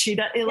couldn't do what she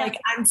does. Like,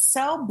 I'm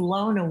so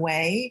blown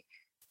away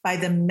by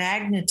the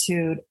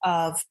magnitude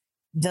of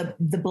the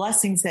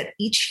blessings that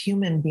each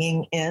human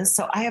being is.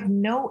 So I have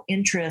no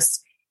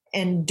interest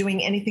in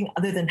doing anything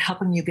other than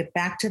helping you get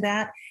back to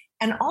that.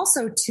 And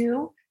also,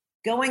 too,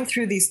 going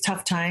through these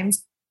tough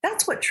times,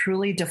 that's what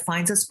truly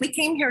defines us. We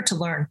came here to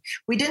learn.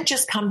 We didn't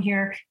just come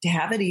here to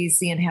have it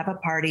easy and have a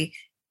party,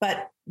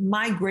 but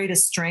my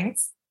greatest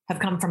strengths have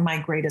come from my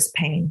greatest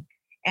pain.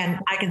 And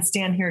I can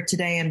stand here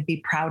today and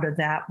be proud of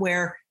that,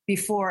 where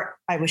before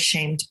I was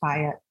shamed by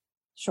it.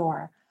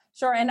 Sure.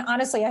 And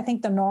honestly, I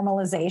think the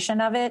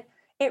normalization of it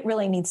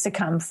really needs to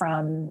come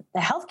from the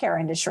healthcare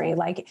industry.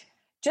 Like,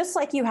 just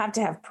like you have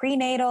to have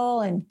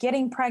prenatal and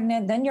getting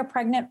pregnant, then you're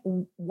pregnant.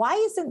 Why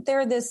isn't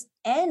there this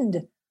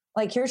end?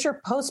 Like, here's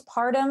your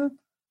postpartum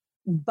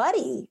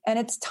buddy, and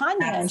it's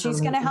Tanya, and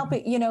she's going to help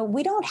it.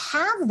 We don't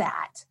have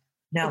that.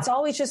 No. It's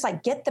always just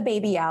like, get the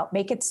baby out,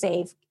 make it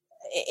safe.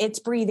 It's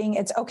breathing.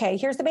 It's okay.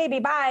 Here's the baby.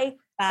 Bye.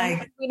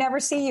 We never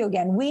see you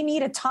again. We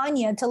need a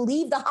Tanya to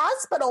leave the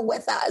hospital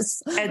with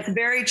us. It's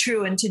very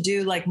true. And to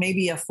do like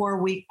maybe a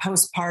 4-week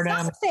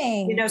postpartum,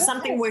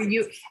 something where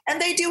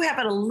and they do have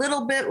it a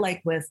little bit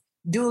like with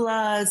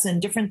doulas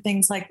and different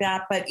things like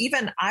that. But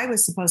even I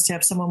was supposed to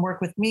have someone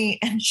work with me,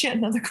 and she had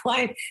another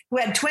client who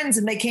had twins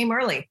and they came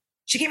early.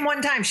 She came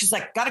one time. She's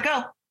like, gotta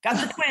go. Got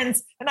the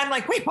twins. And I'm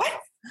like, wait, what?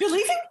 You're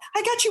leaving?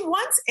 I got you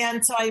once.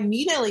 And so I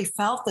immediately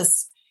felt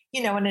this,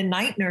 and a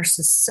night nurse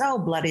is so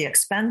bloody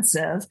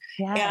expensive.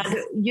 Yes.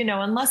 And,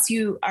 unless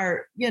you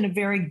are in a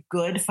very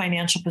good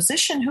financial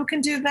position, who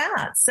can do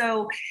that?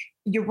 So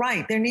you're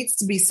right. There needs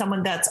to be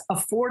someone that's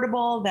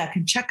affordable, that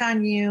can check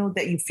on you,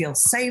 that you feel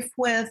safe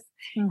with,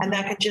 and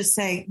that can just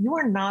say, you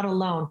are not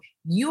alone.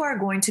 You are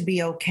going to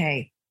be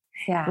okay.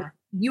 Yeah.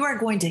 You are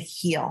going to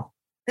heal.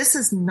 This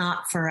is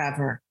not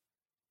forever.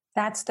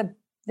 That's the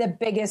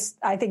biggest,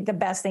 I think the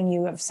best thing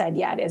you have said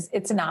yet is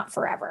it's not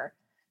forever.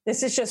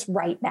 This is just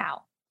right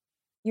now.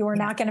 You are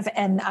not going to,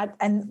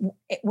 and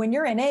when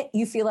you're in it,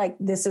 you feel like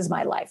this is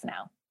my life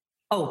now.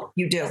 Oh,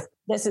 you do.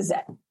 This is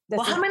it.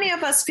 How many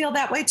of us feel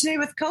that way today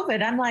with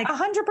COVID? I'm like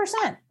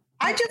 100%.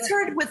 I just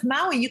heard with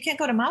Maui, you can't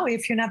go to Maui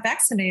if you're not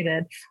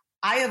vaccinated.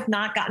 I have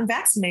not gotten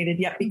vaccinated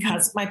yet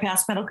because of my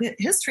past medical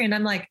history. And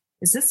I'm like,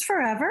 is this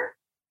forever?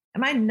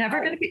 Am I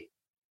never going to be?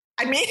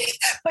 I mean,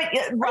 but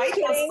right,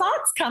 those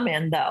thoughts come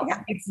in though.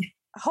 Yeah.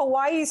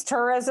 Hawaii's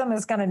tourism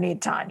is going to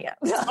need Tanya.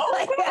 I'm just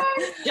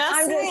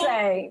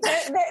saying,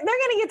 they're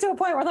going to get to a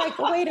point where like,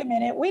 wait a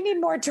minute, we need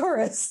more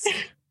tourists.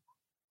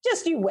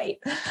 Just you wait.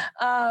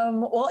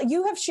 Well,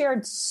 you have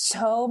shared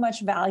so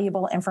much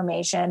valuable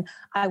information.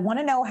 I want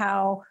to know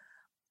how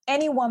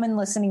any woman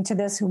listening to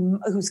this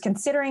who's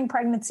considering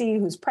pregnancy,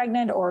 who's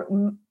pregnant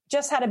or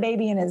just had a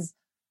baby and is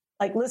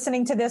like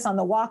listening to this on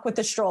the walk with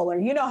the stroller,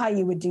 you know how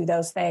you would do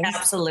those things.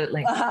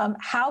 Absolutely.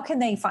 How can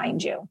they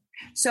find you?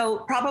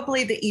 So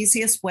probably the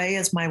easiest way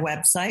is my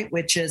website,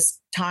 which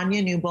is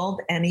Tanya Newbold,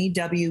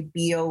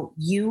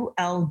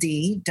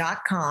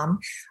 NEWBOULD.com.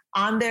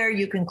 On there,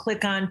 you can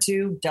click on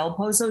to Del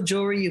Pozo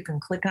Jewelry. You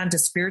can click on to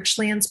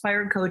Spiritually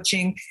Inspired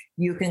Coaching.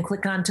 You can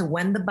click on to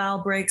When the Bow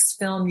Breaks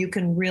film. You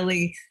can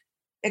really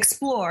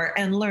explore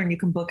and learn. You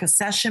can book a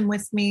session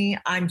with me.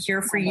 I'm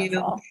here for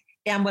you.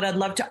 And what I'd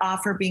love to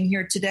offer being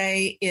here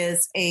today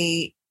is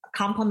a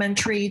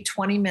complimentary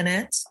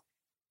 20-minute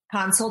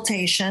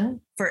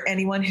consultation for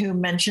anyone who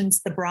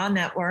mentions the Bra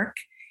Network.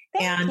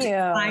 Thank you.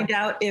 Find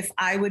out if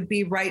I would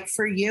be right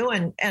for you.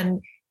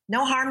 And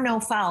no harm, no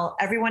foul.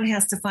 Everyone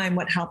has to find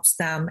what helps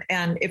them.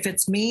 And if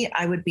it's me,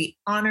 I would be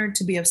honored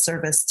to be of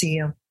service to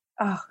you.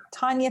 Oh,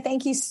 Tanya,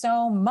 thank you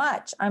so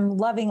much. I'm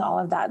loving all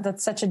of that.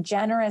 That's such a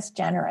generous,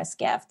 generous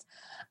gift.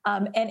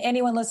 And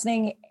anyone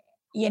listening,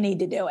 you need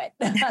to do it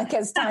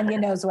because Tanya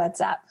knows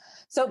what's up.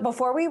 So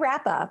before we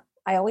wrap up,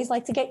 I always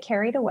like to get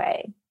carried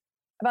away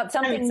about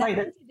something nothing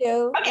to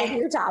do with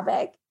your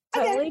topic.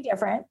 Totally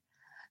different.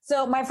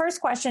 So my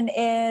first question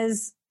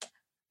is,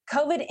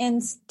 COVID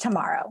ends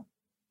tomorrow.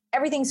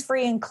 Everything's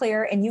free and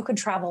clear and you could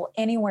travel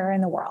anywhere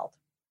in the world.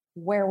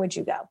 Where would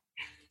you go?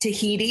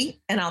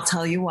 Tahiti. And I'll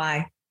tell you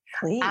why.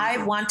 Please.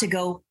 I want to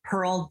go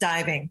pearl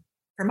diving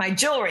for my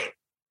jewelry.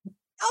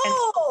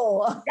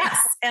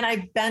 Yes. And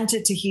I've been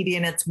to Tahiti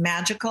and it's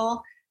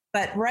magical.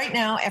 But right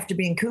now, after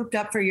being cooped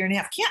up for a year and a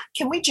half,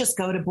 can we just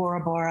go to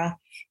Bora Bora?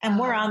 And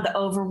we're on the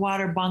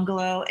overwater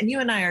bungalow and you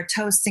and I are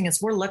toasting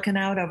as we're looking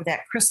out over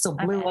that crystal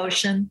blue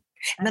ocean.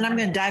 And then I'm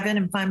going to dive in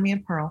and find me a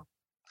pearl.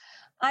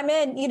 I'm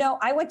in,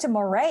 I went to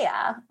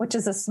Moorea, which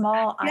is a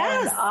small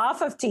island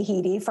off of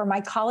Tahiti for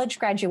my college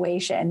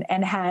graduation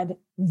and had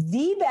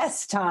the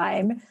best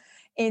time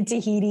in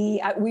Tahiti.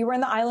 We were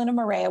in the island of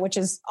Moorea, which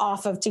is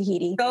off of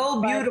Tahiti.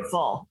 So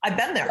beautiful. I've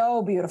been there.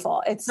 So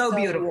beautiful. It's so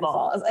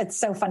beautiful. It's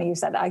so funny you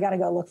said that. I got to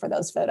go look for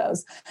those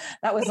photos.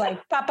 That was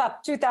like pop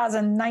up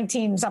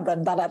 2019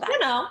 something. Da, da,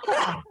 da.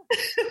 Yeah.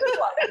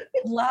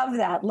 Love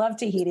that. Love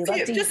Tahiti.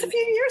 Just a few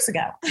years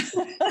ago.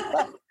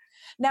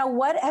 Now,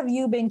 what have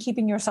you been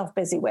keeping yourself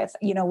busy with?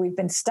 We've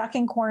been stuck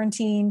in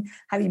quarantine.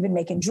 Have you been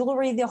making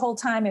jewelry the whole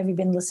time? Have you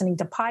been listening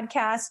to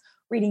podcasts,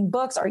 reading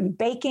books? Are you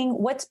baking?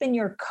 What's been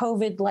your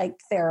COVID-like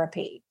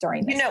therapy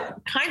during this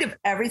time? Kind of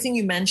everything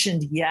you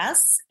mentioned,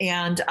 yes.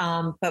 And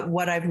but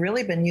what I've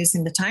really been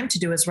using the time to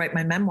do is write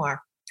my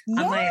memoir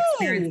on my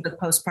experience with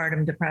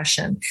postpartum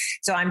depression.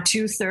 So I'm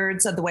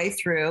 2/3 of the way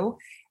through.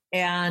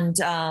 And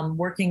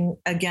working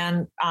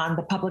again on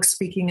the public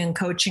speaking and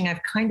coaching,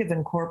 I've kind of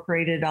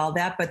incorporated all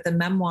that, but the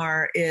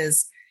memoir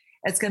it's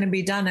going to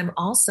be done. I'm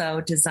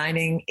also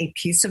designing a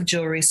piece of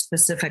jewelry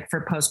specific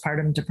for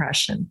postpartum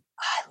depression.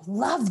 I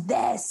love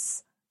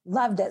this.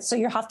 Loved it. So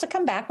you'll have to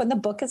come back when the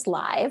book is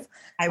live.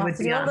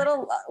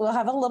 We'll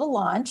have a little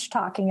launch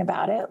talking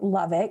about it.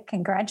 Love it.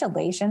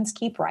 Congratulations.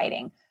 Keep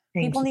writing.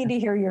 People need to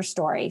hear your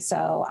story.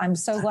 So I'm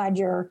so glad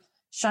you're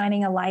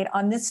shining a light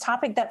on this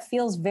topic that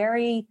feels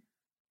very,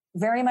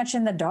 very much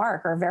in the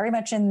dark or very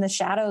much in the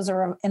shadows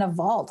or in a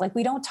vault. Like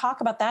we don't talk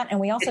about that. And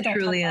we also don't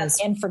talk about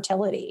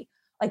infertility.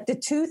 Like the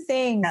two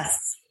things,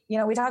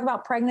 we talk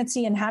about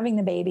pregnancy and having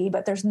the baby,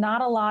 but there's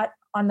not a lot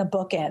on the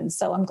bookends.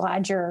 So I'm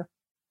glad you're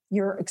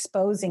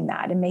exposing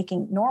that and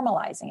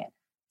normalizing it.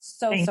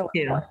 So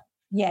important.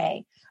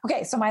 Yay.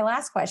 Okay. So my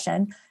last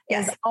question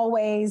is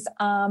always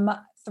 2 to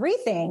 3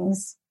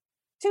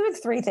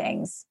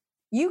 things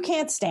you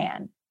can't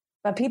stand,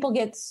 but people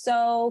get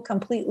so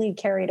completely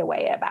carried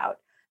away about.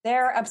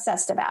 They're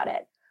obsessed about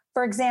it.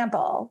 For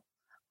example,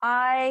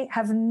 I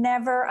have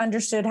never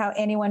understood how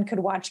anyone could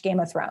watch Game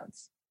of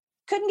Thrones.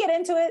 Couldn't get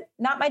into it.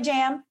 Not my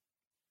jam.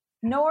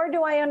 nor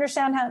do I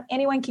understand how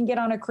anyone can get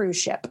on a cruise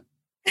ship.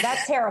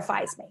 That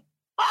terrifies me.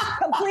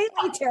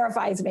 Completely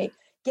terrifies me.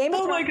 Game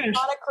of Thrones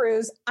on a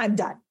cruise, I'm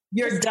done.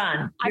 You're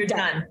done. You're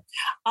done.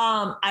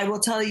 I will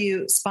tell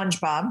you,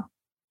 SpongeBob.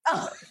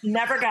 Oh.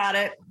 Never got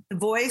it. The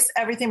voice,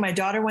 everything. My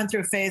daughter went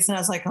through a phase and I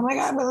was like, oh my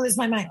God, I'm going to lose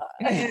my mind.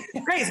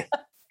 Crazy.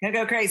 Gonna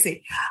go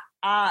crazy.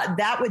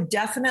 That would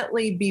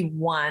definitely be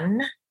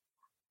one.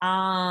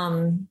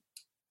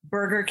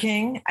 Burger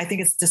King. I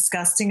think it's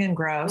disgusting and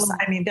gross.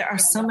 I mean, there are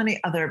so many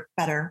other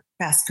better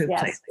fast food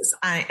places.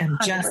 I am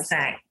just 100%.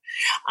 Saying.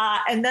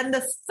 And then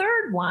the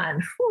third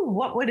one,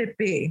 what would it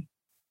be?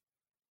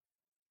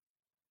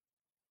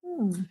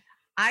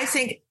 I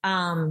think,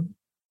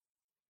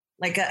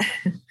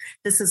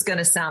 this is going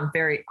to sound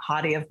very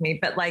haughty of me,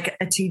 but like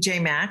a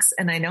TJ Maxx.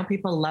 And I know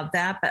people love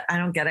that, but I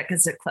don't get it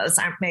because their clothes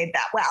aren't made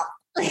that well.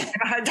 I have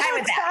a hard time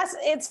with that.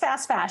 It's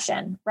fast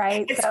fashion,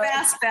 right? It's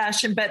fast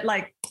fashion, but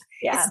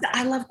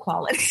I love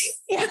quality.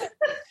 Yeah.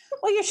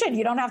 Well, you should.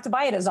 You don't have to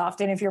buy it as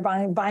often if you're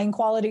buying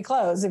quality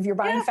clothes. If you're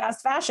buying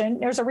fast fashion,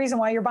 there's a reason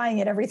why you're buying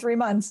it every 3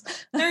 months.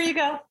 There you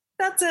go.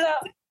 That's it.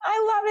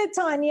 I love it,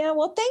 Tanya.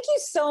 Well, thank you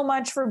so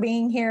much for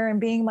being here and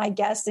being my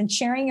guest and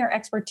sharing your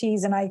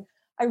expertise. And I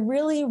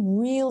really,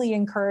 really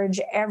encourage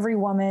every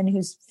woman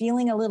who's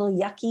feeling a little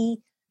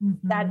yucky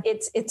that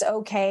it's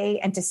okay,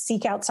 and to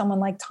seek out someone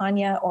like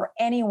Tanya or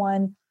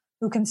anyone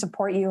who can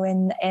support you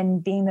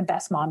in being the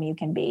best mom you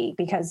can be,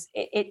 because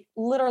it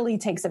literally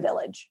takes a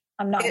village.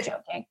 I'm not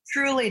joking.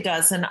 Truly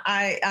does. And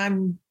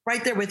I'm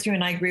right there with you.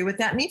 And I agree with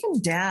that. And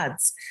even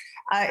dads,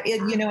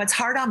 it's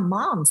hard on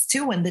moms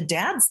too, when the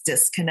dads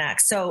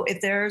disconnect. So if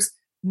there's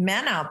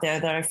men out there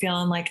that are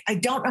feeling like, I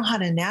don't know how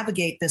to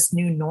navigate this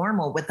new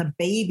normal with a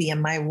baby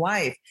and my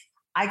wife,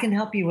 I can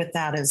help you with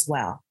that as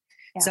well.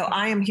 Yeah. So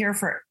I am here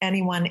for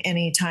anyone,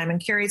 anytime.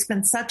 And Carrie, it's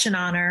been such an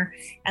honor.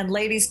 And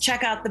ladies,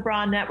 check out the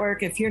Bra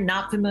Network if you're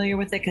not familiar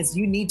with it, because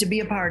you need to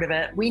be a part of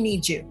it. We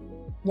need you.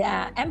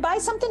 Yeah. And buy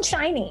something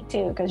shiny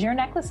too, because your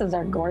necklaces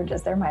are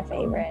gorgeous. They're my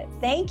favorite.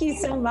 Thank you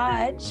so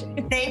much.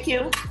 Thank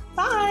you.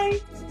 Bye.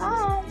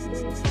 Bye.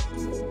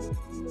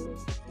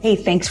 Hey,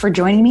 thanks for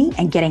joining me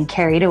and getting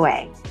carried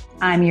away.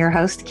 I'm your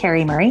host,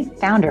 Carrie Murray,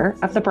 founder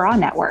of the Bra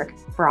Network,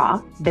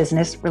 Bra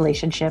Business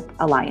Relationship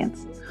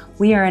Alliance.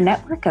 We are a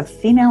network of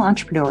female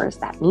entrepreneurs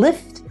that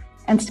lift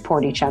and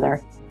support each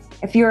other.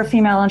 If you're a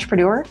female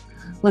entrepreneur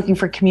looking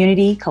for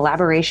community,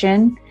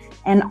 collaboration,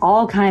 and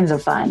all kinds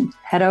of fun,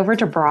 head over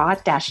to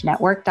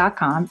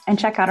bra-network.com and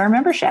check out our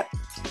membership.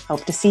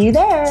 Hope to see you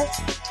there.